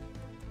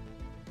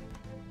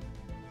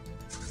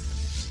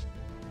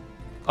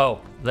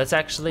 Oh, let's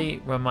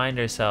actually remind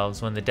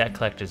ourselves when the debt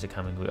collectors are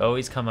coming. We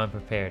always come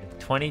unprepared.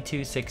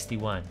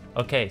 2261.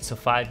 Okay, so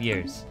 5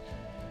 years.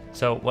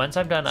 So once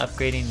I'm done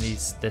upgrading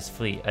this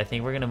fleet, I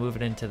think we're going to move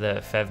it into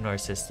the Fevnor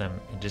system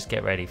and just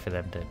get ready for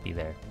them to be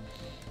there.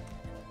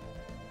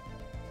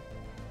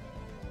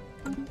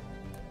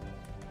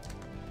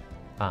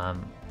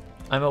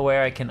 I'm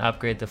aware I can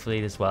upgrade the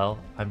fleet as well.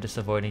 I'm just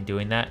avoiding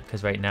doing that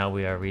because right now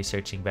we are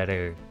researching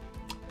better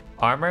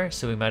armor,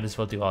 so we might as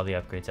well do all the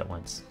upgrades at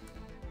once.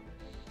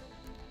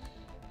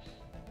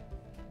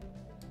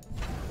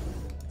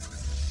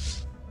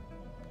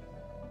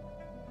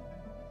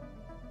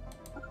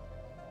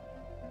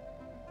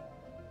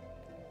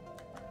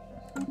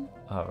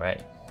 All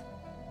right.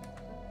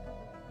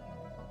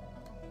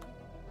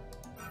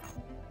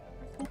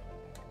 All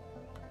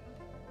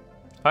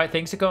right,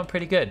 things are going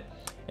pretty good.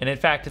 And in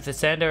fact, if the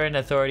Sandarin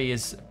Authority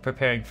is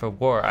preparing for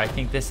war, I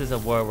think this is a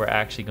war we're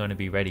actually going to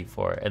be ready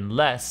for,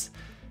 unless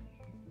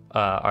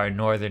our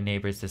northern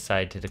neighbors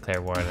decide to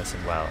declare war on us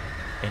as well,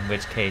 in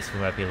which case we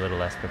might be a little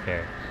less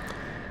prepared.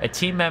 A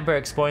team member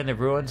exploring the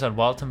ruins on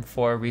Waltham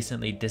 4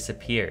 recently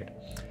disappeared.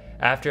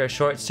 After a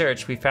short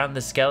search, we found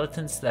the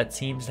skeletons that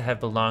seems to have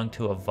belonged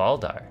to a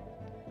Valdar.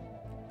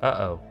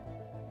 Uh-oh.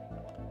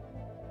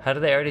 How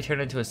did they already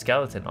turn into a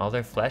skeleton? All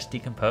their flesh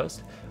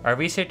decomposed? Our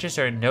researchers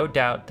are in no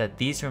doubt that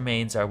these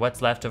remains are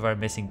what's left of our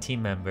missing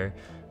team member,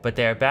 but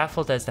they are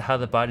baffled as to how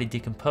the body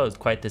decomposed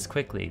quite this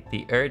quickly.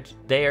 They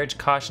urge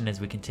caution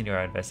as we continue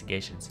our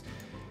investigations.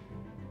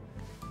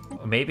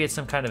 Maybe it's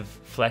some kind of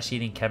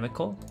flesh-eating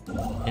chemical,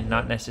 and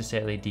not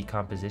necessarily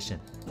decomposition.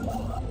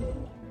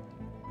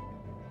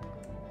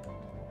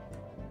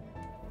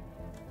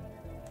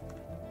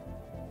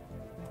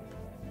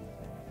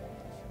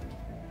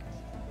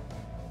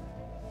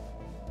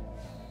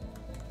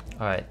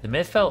 All right, the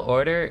Mythfell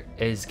Order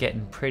is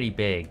getting pretty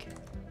big.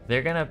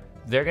 They're gonna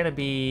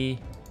be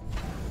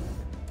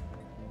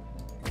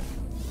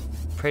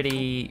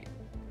pretty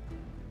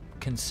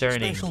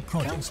concerning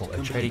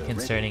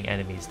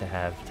enemies to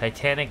have.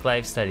 Titanic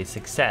life study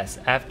success.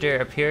 After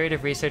a period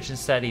of research and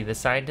study, the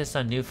scientists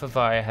on New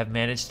Fevaria have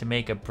managed to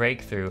make a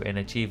breakthrough and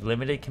achieve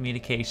limited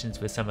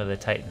communications with some of the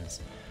Titans.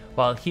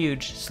 While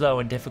huge, slow,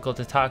 and difficult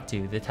to talk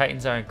to, the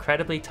Titans are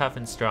incredibly tough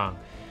and strong.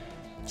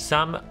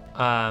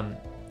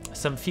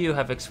 Some few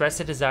have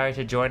expressed a desire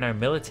to join our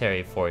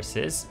military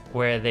forces,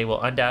 where they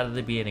will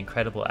undoubtedly be an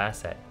incredible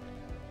asset.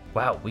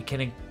 Wow, we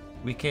can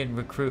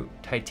recruit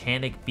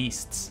Titanic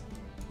beasts.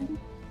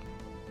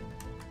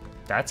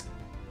 That's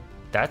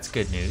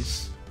good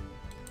news.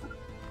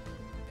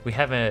 We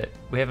have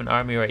an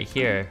army right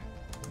here.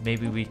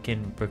 Maybe we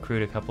can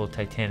recruit a couple of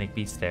Titanic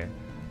beasts there.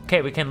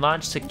 Okay, we can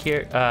launch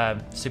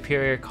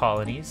superior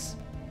colonies,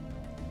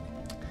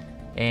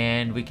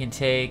 and we can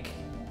take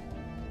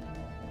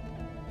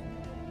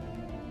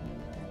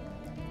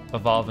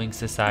evolving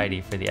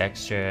society for the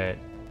extra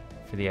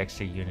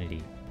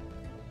unity.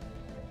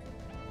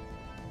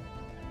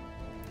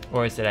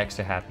 Or is it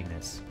extra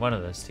happiness? One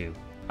of those two.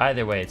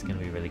 Either way, it's going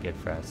to be really good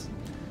for us.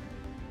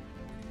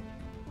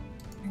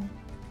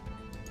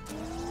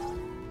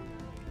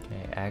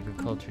 Okay,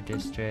 agriculture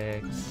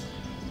districts.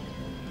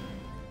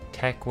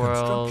 Tech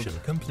world.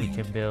 We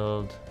can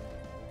build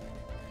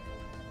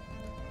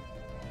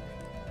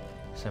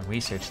some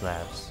research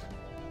labs.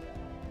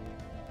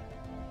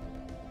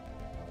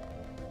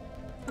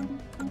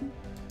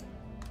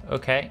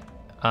 Okay.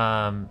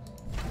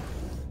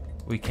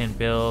 We can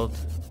build...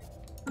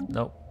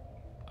 Nope.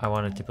 I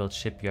wanted to build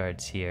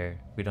shipyards here.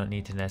 We don't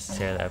need to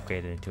necessarily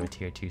upgrade it into a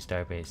tier 2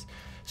 starbase.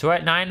 So we're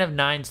at 9 of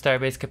 9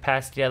 starbase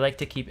capacity. I like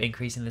to keep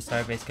increasing the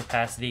starbase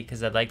capacity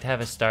because I'd like to have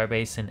a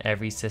starbase in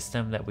every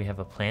system that we have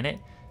a planet.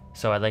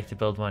 So I'd like to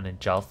build one in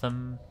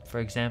Jaltham, for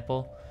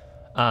example.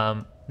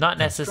 Not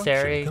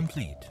necessary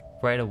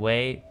right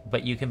away,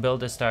 but you can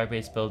build a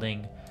starbase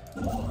building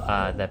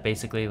that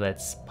basically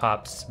lets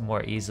pops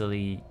more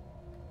easily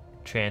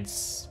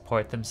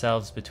transport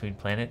themselves between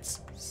planets,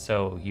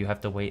 so you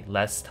have to wait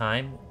less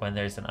time when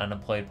there's an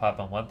unemployed pop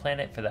on one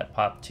planet for that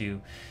pop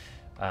to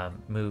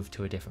move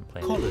to a different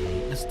planet. Colony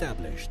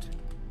established.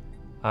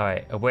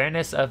 Alright,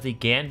 awareness of the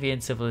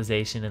Ganvian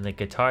civilization in the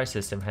Guitar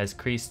system has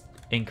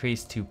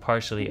increased to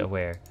partially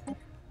aware.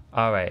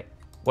 Alright,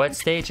 what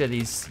stage are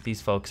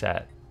these folks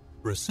at?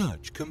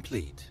 Research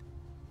complete.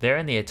 They're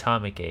in the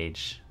atomic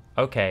age.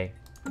 Okay,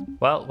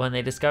 well, when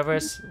they discover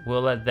us,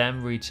 we'll let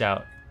them reach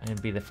out and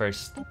be the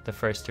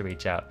first to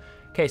reach out.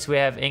 Okay, so we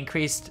have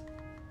increased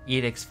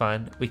edicts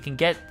fund. We can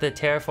get the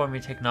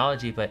terraforming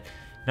technology, but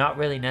not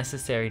really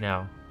necessary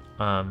now,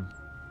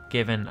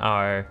 given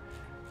our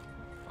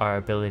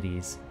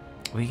abilities.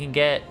 We can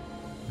get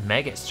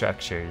mega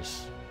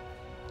structures.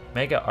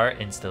 Mega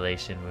art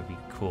installation would be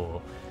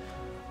cool.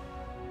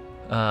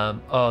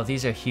 Oh,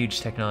 these are huge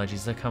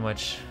technologies. Look how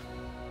much.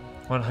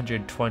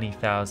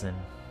 120,000,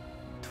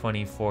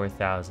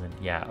 24,000.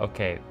 Yeah,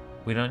 okay.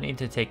 We don't need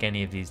to take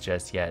any of these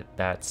just yet.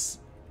 That's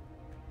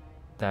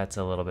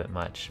a little bit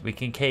much. We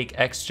can take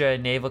extra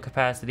naval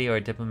capacity or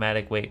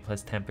diplomatic weight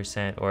plus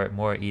 10% or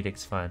more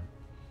edicts fund.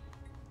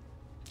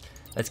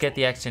 Let's get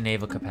the extra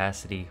naval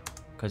capacity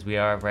because we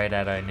are right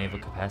at our naval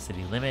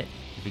capacity limit.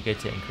 It'd be good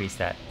to increase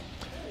that.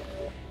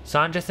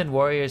 Sondrathan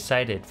warriors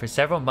sighted. For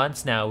several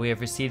months now, we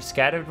have received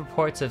scattered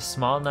reports of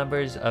small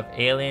numbers of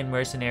alien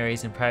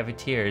mercenaries and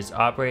privateers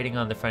operating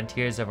on the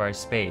frontiers of our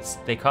space.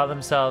 They call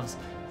themselves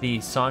the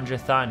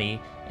Sondrathani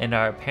and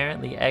are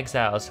apparently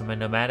exiles from a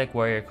nomadic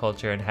warrior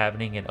culture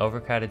inhabiting in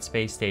overcrowded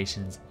space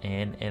stations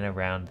in and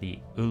around the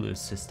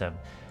Ulus system.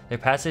 Their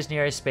passage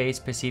near our space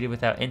proceeded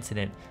without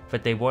incident,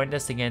 but they warned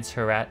us against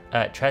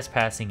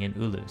trespassing in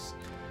Ulus.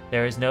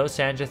 There is no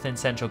Sondrathan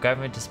central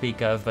government to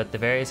speak of, but the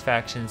various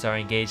factions are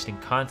engaged in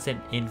constant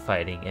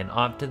infighting and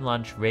often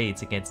launch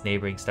raids against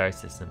neighboring star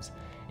systems.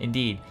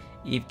 Indeed,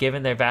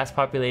 given their vast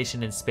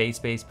population and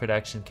space-based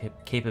production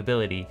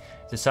capability,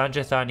 the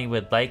Sondrathani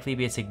would likely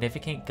be a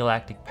significant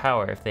galactic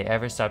power if they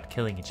ever stopped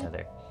killing each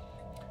other.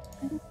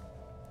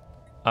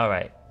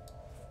 Alright.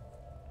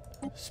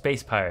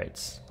 Space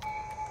pirates.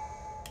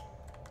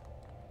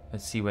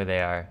 Let's see where they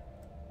are.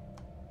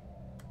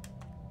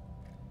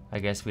 I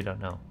guess we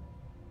don't know.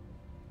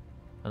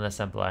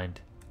 Unless I'm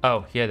blind.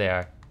 Oh, here they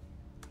are.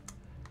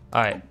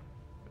 Alright.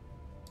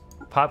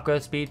 Pop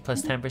growth speed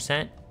plus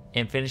 10%.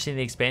 And finishing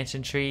the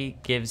expansion tree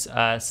gives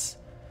us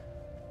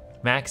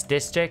max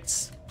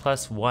districts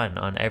plus 1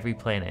 on every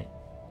planet.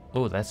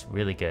 Oh, that's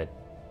really good.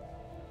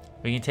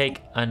 We can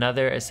take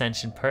another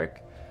ascension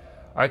perk.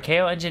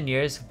 Archaeo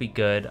engineers would be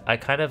good. I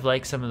kind of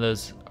like some of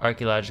those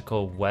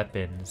archaeological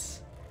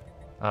weapons.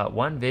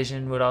 One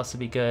vision would also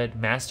be good.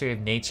 Mastery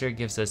of nature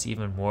gives us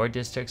even more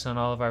districts on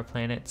all of our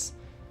planets.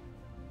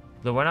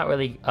 Though we're not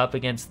really up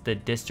against the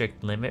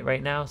district limit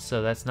right now,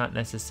 so that's not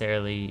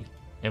necessarily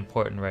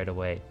important right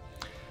away.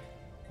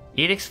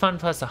 Edicts fund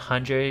plus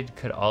 100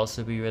 could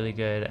also be really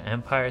good.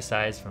 Empire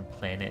size from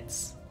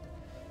planets.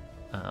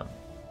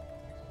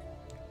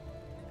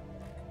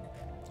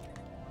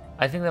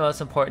 I think the most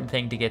important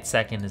thing to get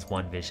second is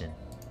one vision.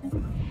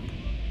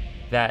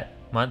 That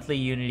monthly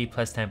unity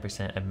plus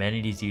 10%,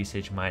 amenities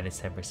usage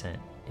minus 10%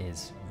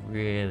 is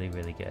really,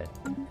 really good.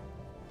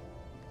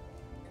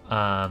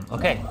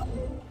 Okay.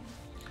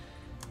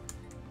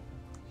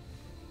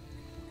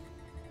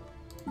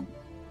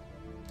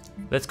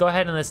 Let's go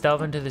ahead and let's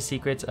delve into the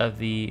secrets of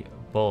the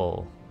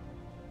bowl.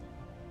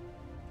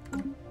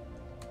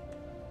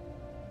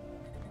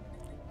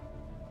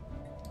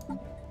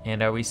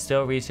 And are we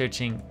still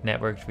researching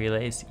networked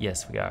relays?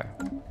 Yes, we are.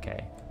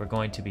 Okay, we're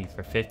going to be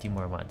for 50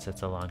 more months.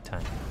 That's a long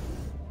time.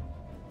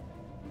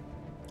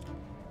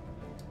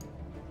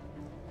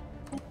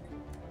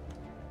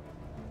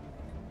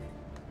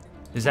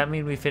 Does that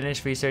mean we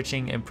finished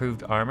researching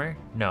improved armor?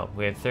 No,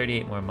 we have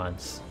 38 more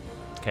months.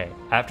 Okay,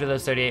 after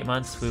those 38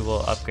 months, we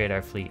will upgrade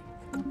our fleet.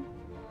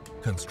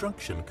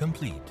 Construction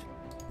complete.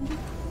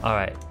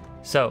 Alright,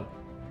 so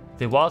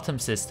the Waltham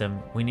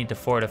system we need to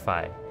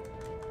fortify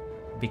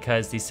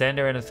because the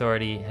Senderan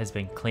Authority has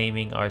been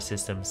claiming our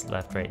systems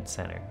left, right, and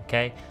center.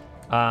 Okay,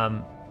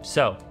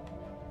 so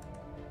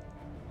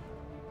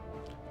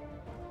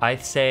I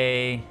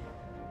say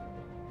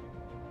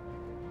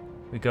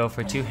we go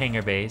for 2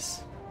 hangar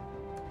bays.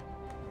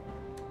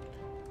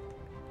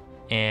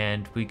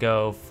 And we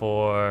go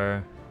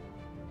for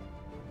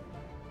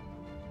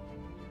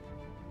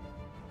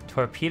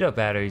torpedo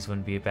batteries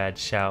wouldn't be a bad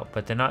shout,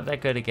 but they're not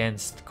that good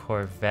against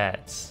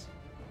corvettes.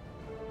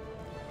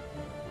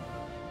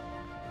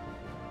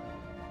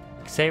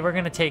 Say we're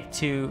gonna take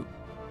two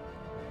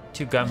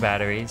gun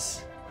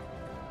batteries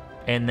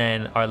And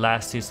then our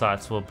last 2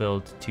 slots will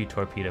build 2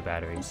 torpedo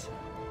batteries.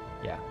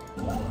 Yeah.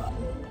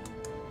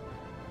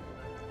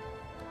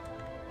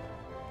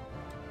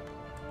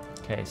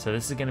 Okay, so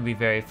this is going to be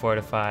very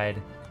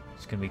fortified.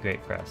 It's going to be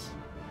great for us.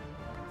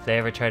 If they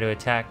ever try to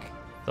attack,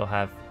 they'll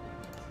have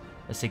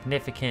a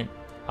significant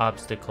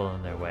obstacle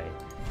in their way.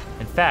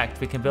 In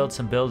fact, we can build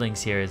some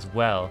buildings here as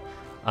well.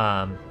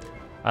 I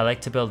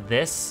like to build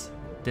this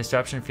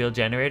disruption field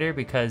generator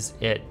because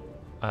it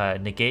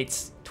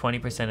negates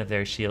 20% of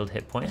their shield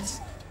hit points.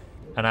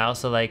 And I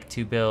also like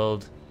to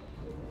build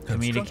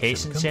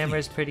communication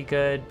chambers pretty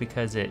good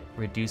because it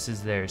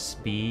reduces their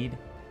speed.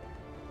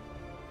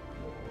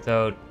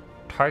 Though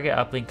target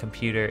uplink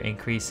computer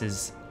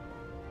increases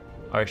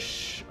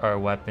our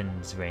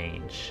weapons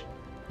range.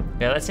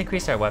 Yeah, let's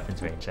increase our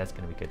weapons range. That's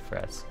going to be good for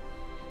us.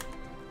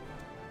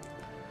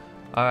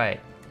 Alright.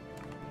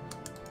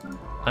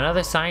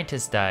 Another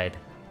scientist died.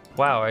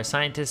 Wow, our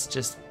scientists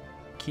just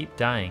keep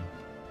dying.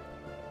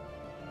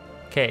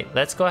 Okay,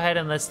 let's go ahead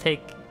and let's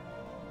take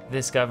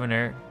this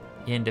governor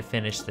in to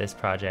finish this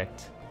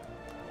project.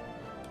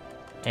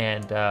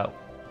 And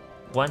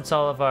once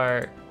all of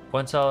our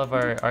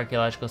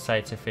archaeological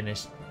sites are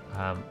finished,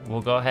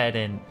 we'll go ahead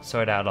and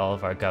sort out all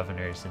of our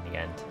governors in the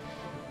end.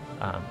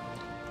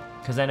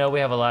 Because I know we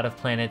have a lot of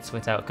planets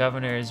without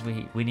governors.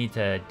 We need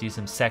to do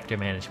some sector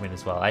management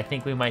as well. I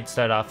think we might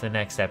start off the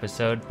next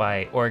episode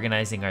by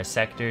organizing our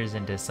sectors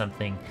into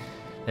something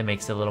that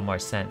makes a little more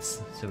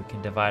sense, so we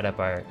can divide up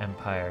our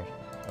empire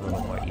a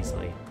little more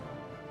easily.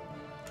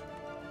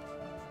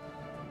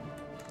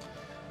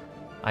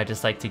 I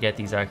just like to get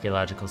these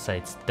archaeological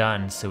sites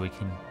done so we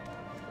can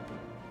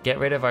get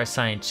rid of our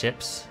science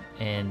ships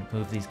and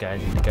move these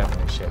guys into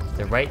governorship.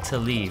 The right to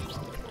leave.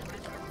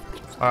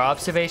 Our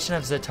observation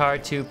of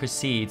Zatar 2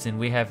 proceeds, and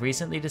we have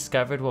recently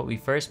discovered what we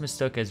first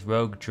mistook as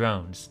rogue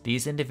drones.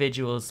 These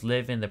individuals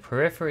live in the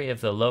periphery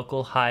of the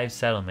local hive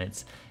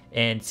settlements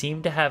and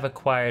seem to have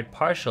acquired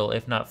partial,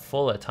 if not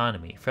full,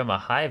 autonomy from a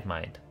hive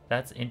mind.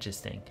 That's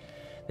interesting.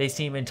 They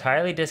seem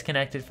entirely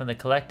disconnected from the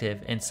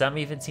collective, and some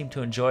even seem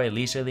to enjoy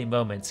leisurely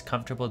moments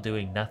comfortable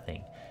doing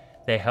nothing.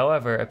 They,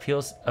 however,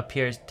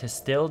 appear to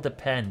still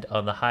depend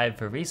on the hive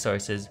for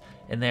resources,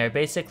 and they are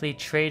basically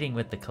trading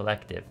with the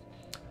collective.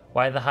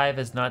 Why the hive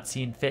has not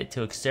seen fit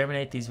to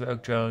exterminate these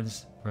rogue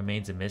drones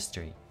remains a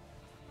mystery.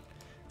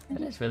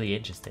 That is really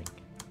interesting.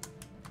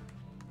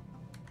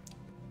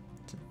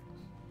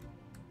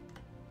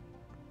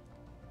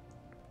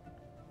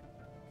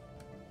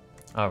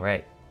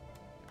 Alright.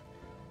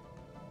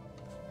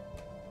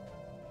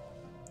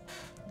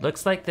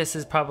 Looks like this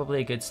is probably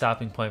a good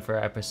stopping point for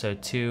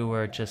episode 2.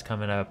 We're just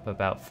coming up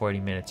about 40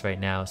 minutes right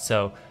now.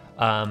 So,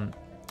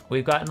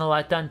 we've gotten a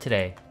lot done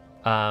today.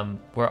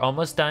 We're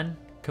almost done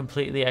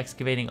completely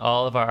excavating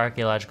all of our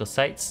archaeological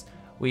sites.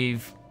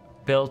 We've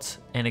built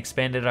and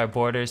expanded our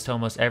borders to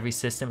almost every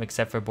system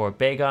except for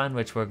Borbagon,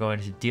 which we're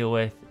going to deal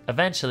with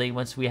eventually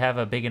once we have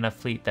a big enough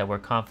fleet that we're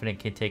confident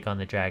can take on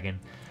the dragon.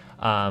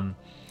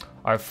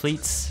 Our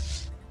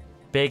fleet's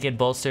big and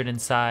bolstered in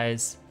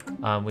size.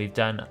 We've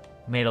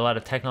made a lot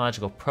of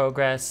technological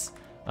progress.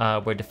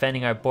 We're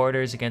defending our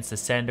borders against the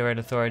Sandoran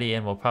Authority,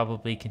 and we'll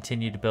probably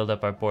continue to build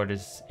up our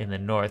borders in the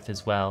north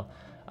as well.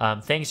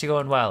 Things are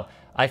going well.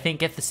 I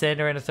think if the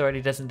Sandoran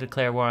Authority doesn't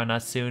declare war on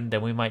us soon,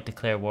 then we might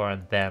declare war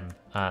on them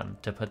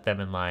to put them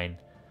in line.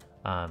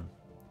 A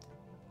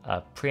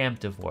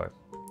preemptive war.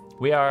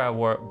 We are a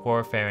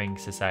warfaring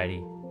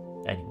society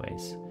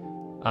anyways.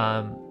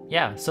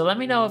 Yeah, so let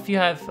me know if you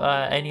have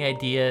any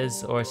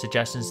ideas or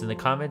suggestions in the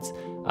comments.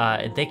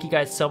 And thank you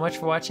guys so much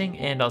for watching,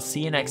 and I'll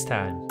see you next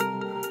time.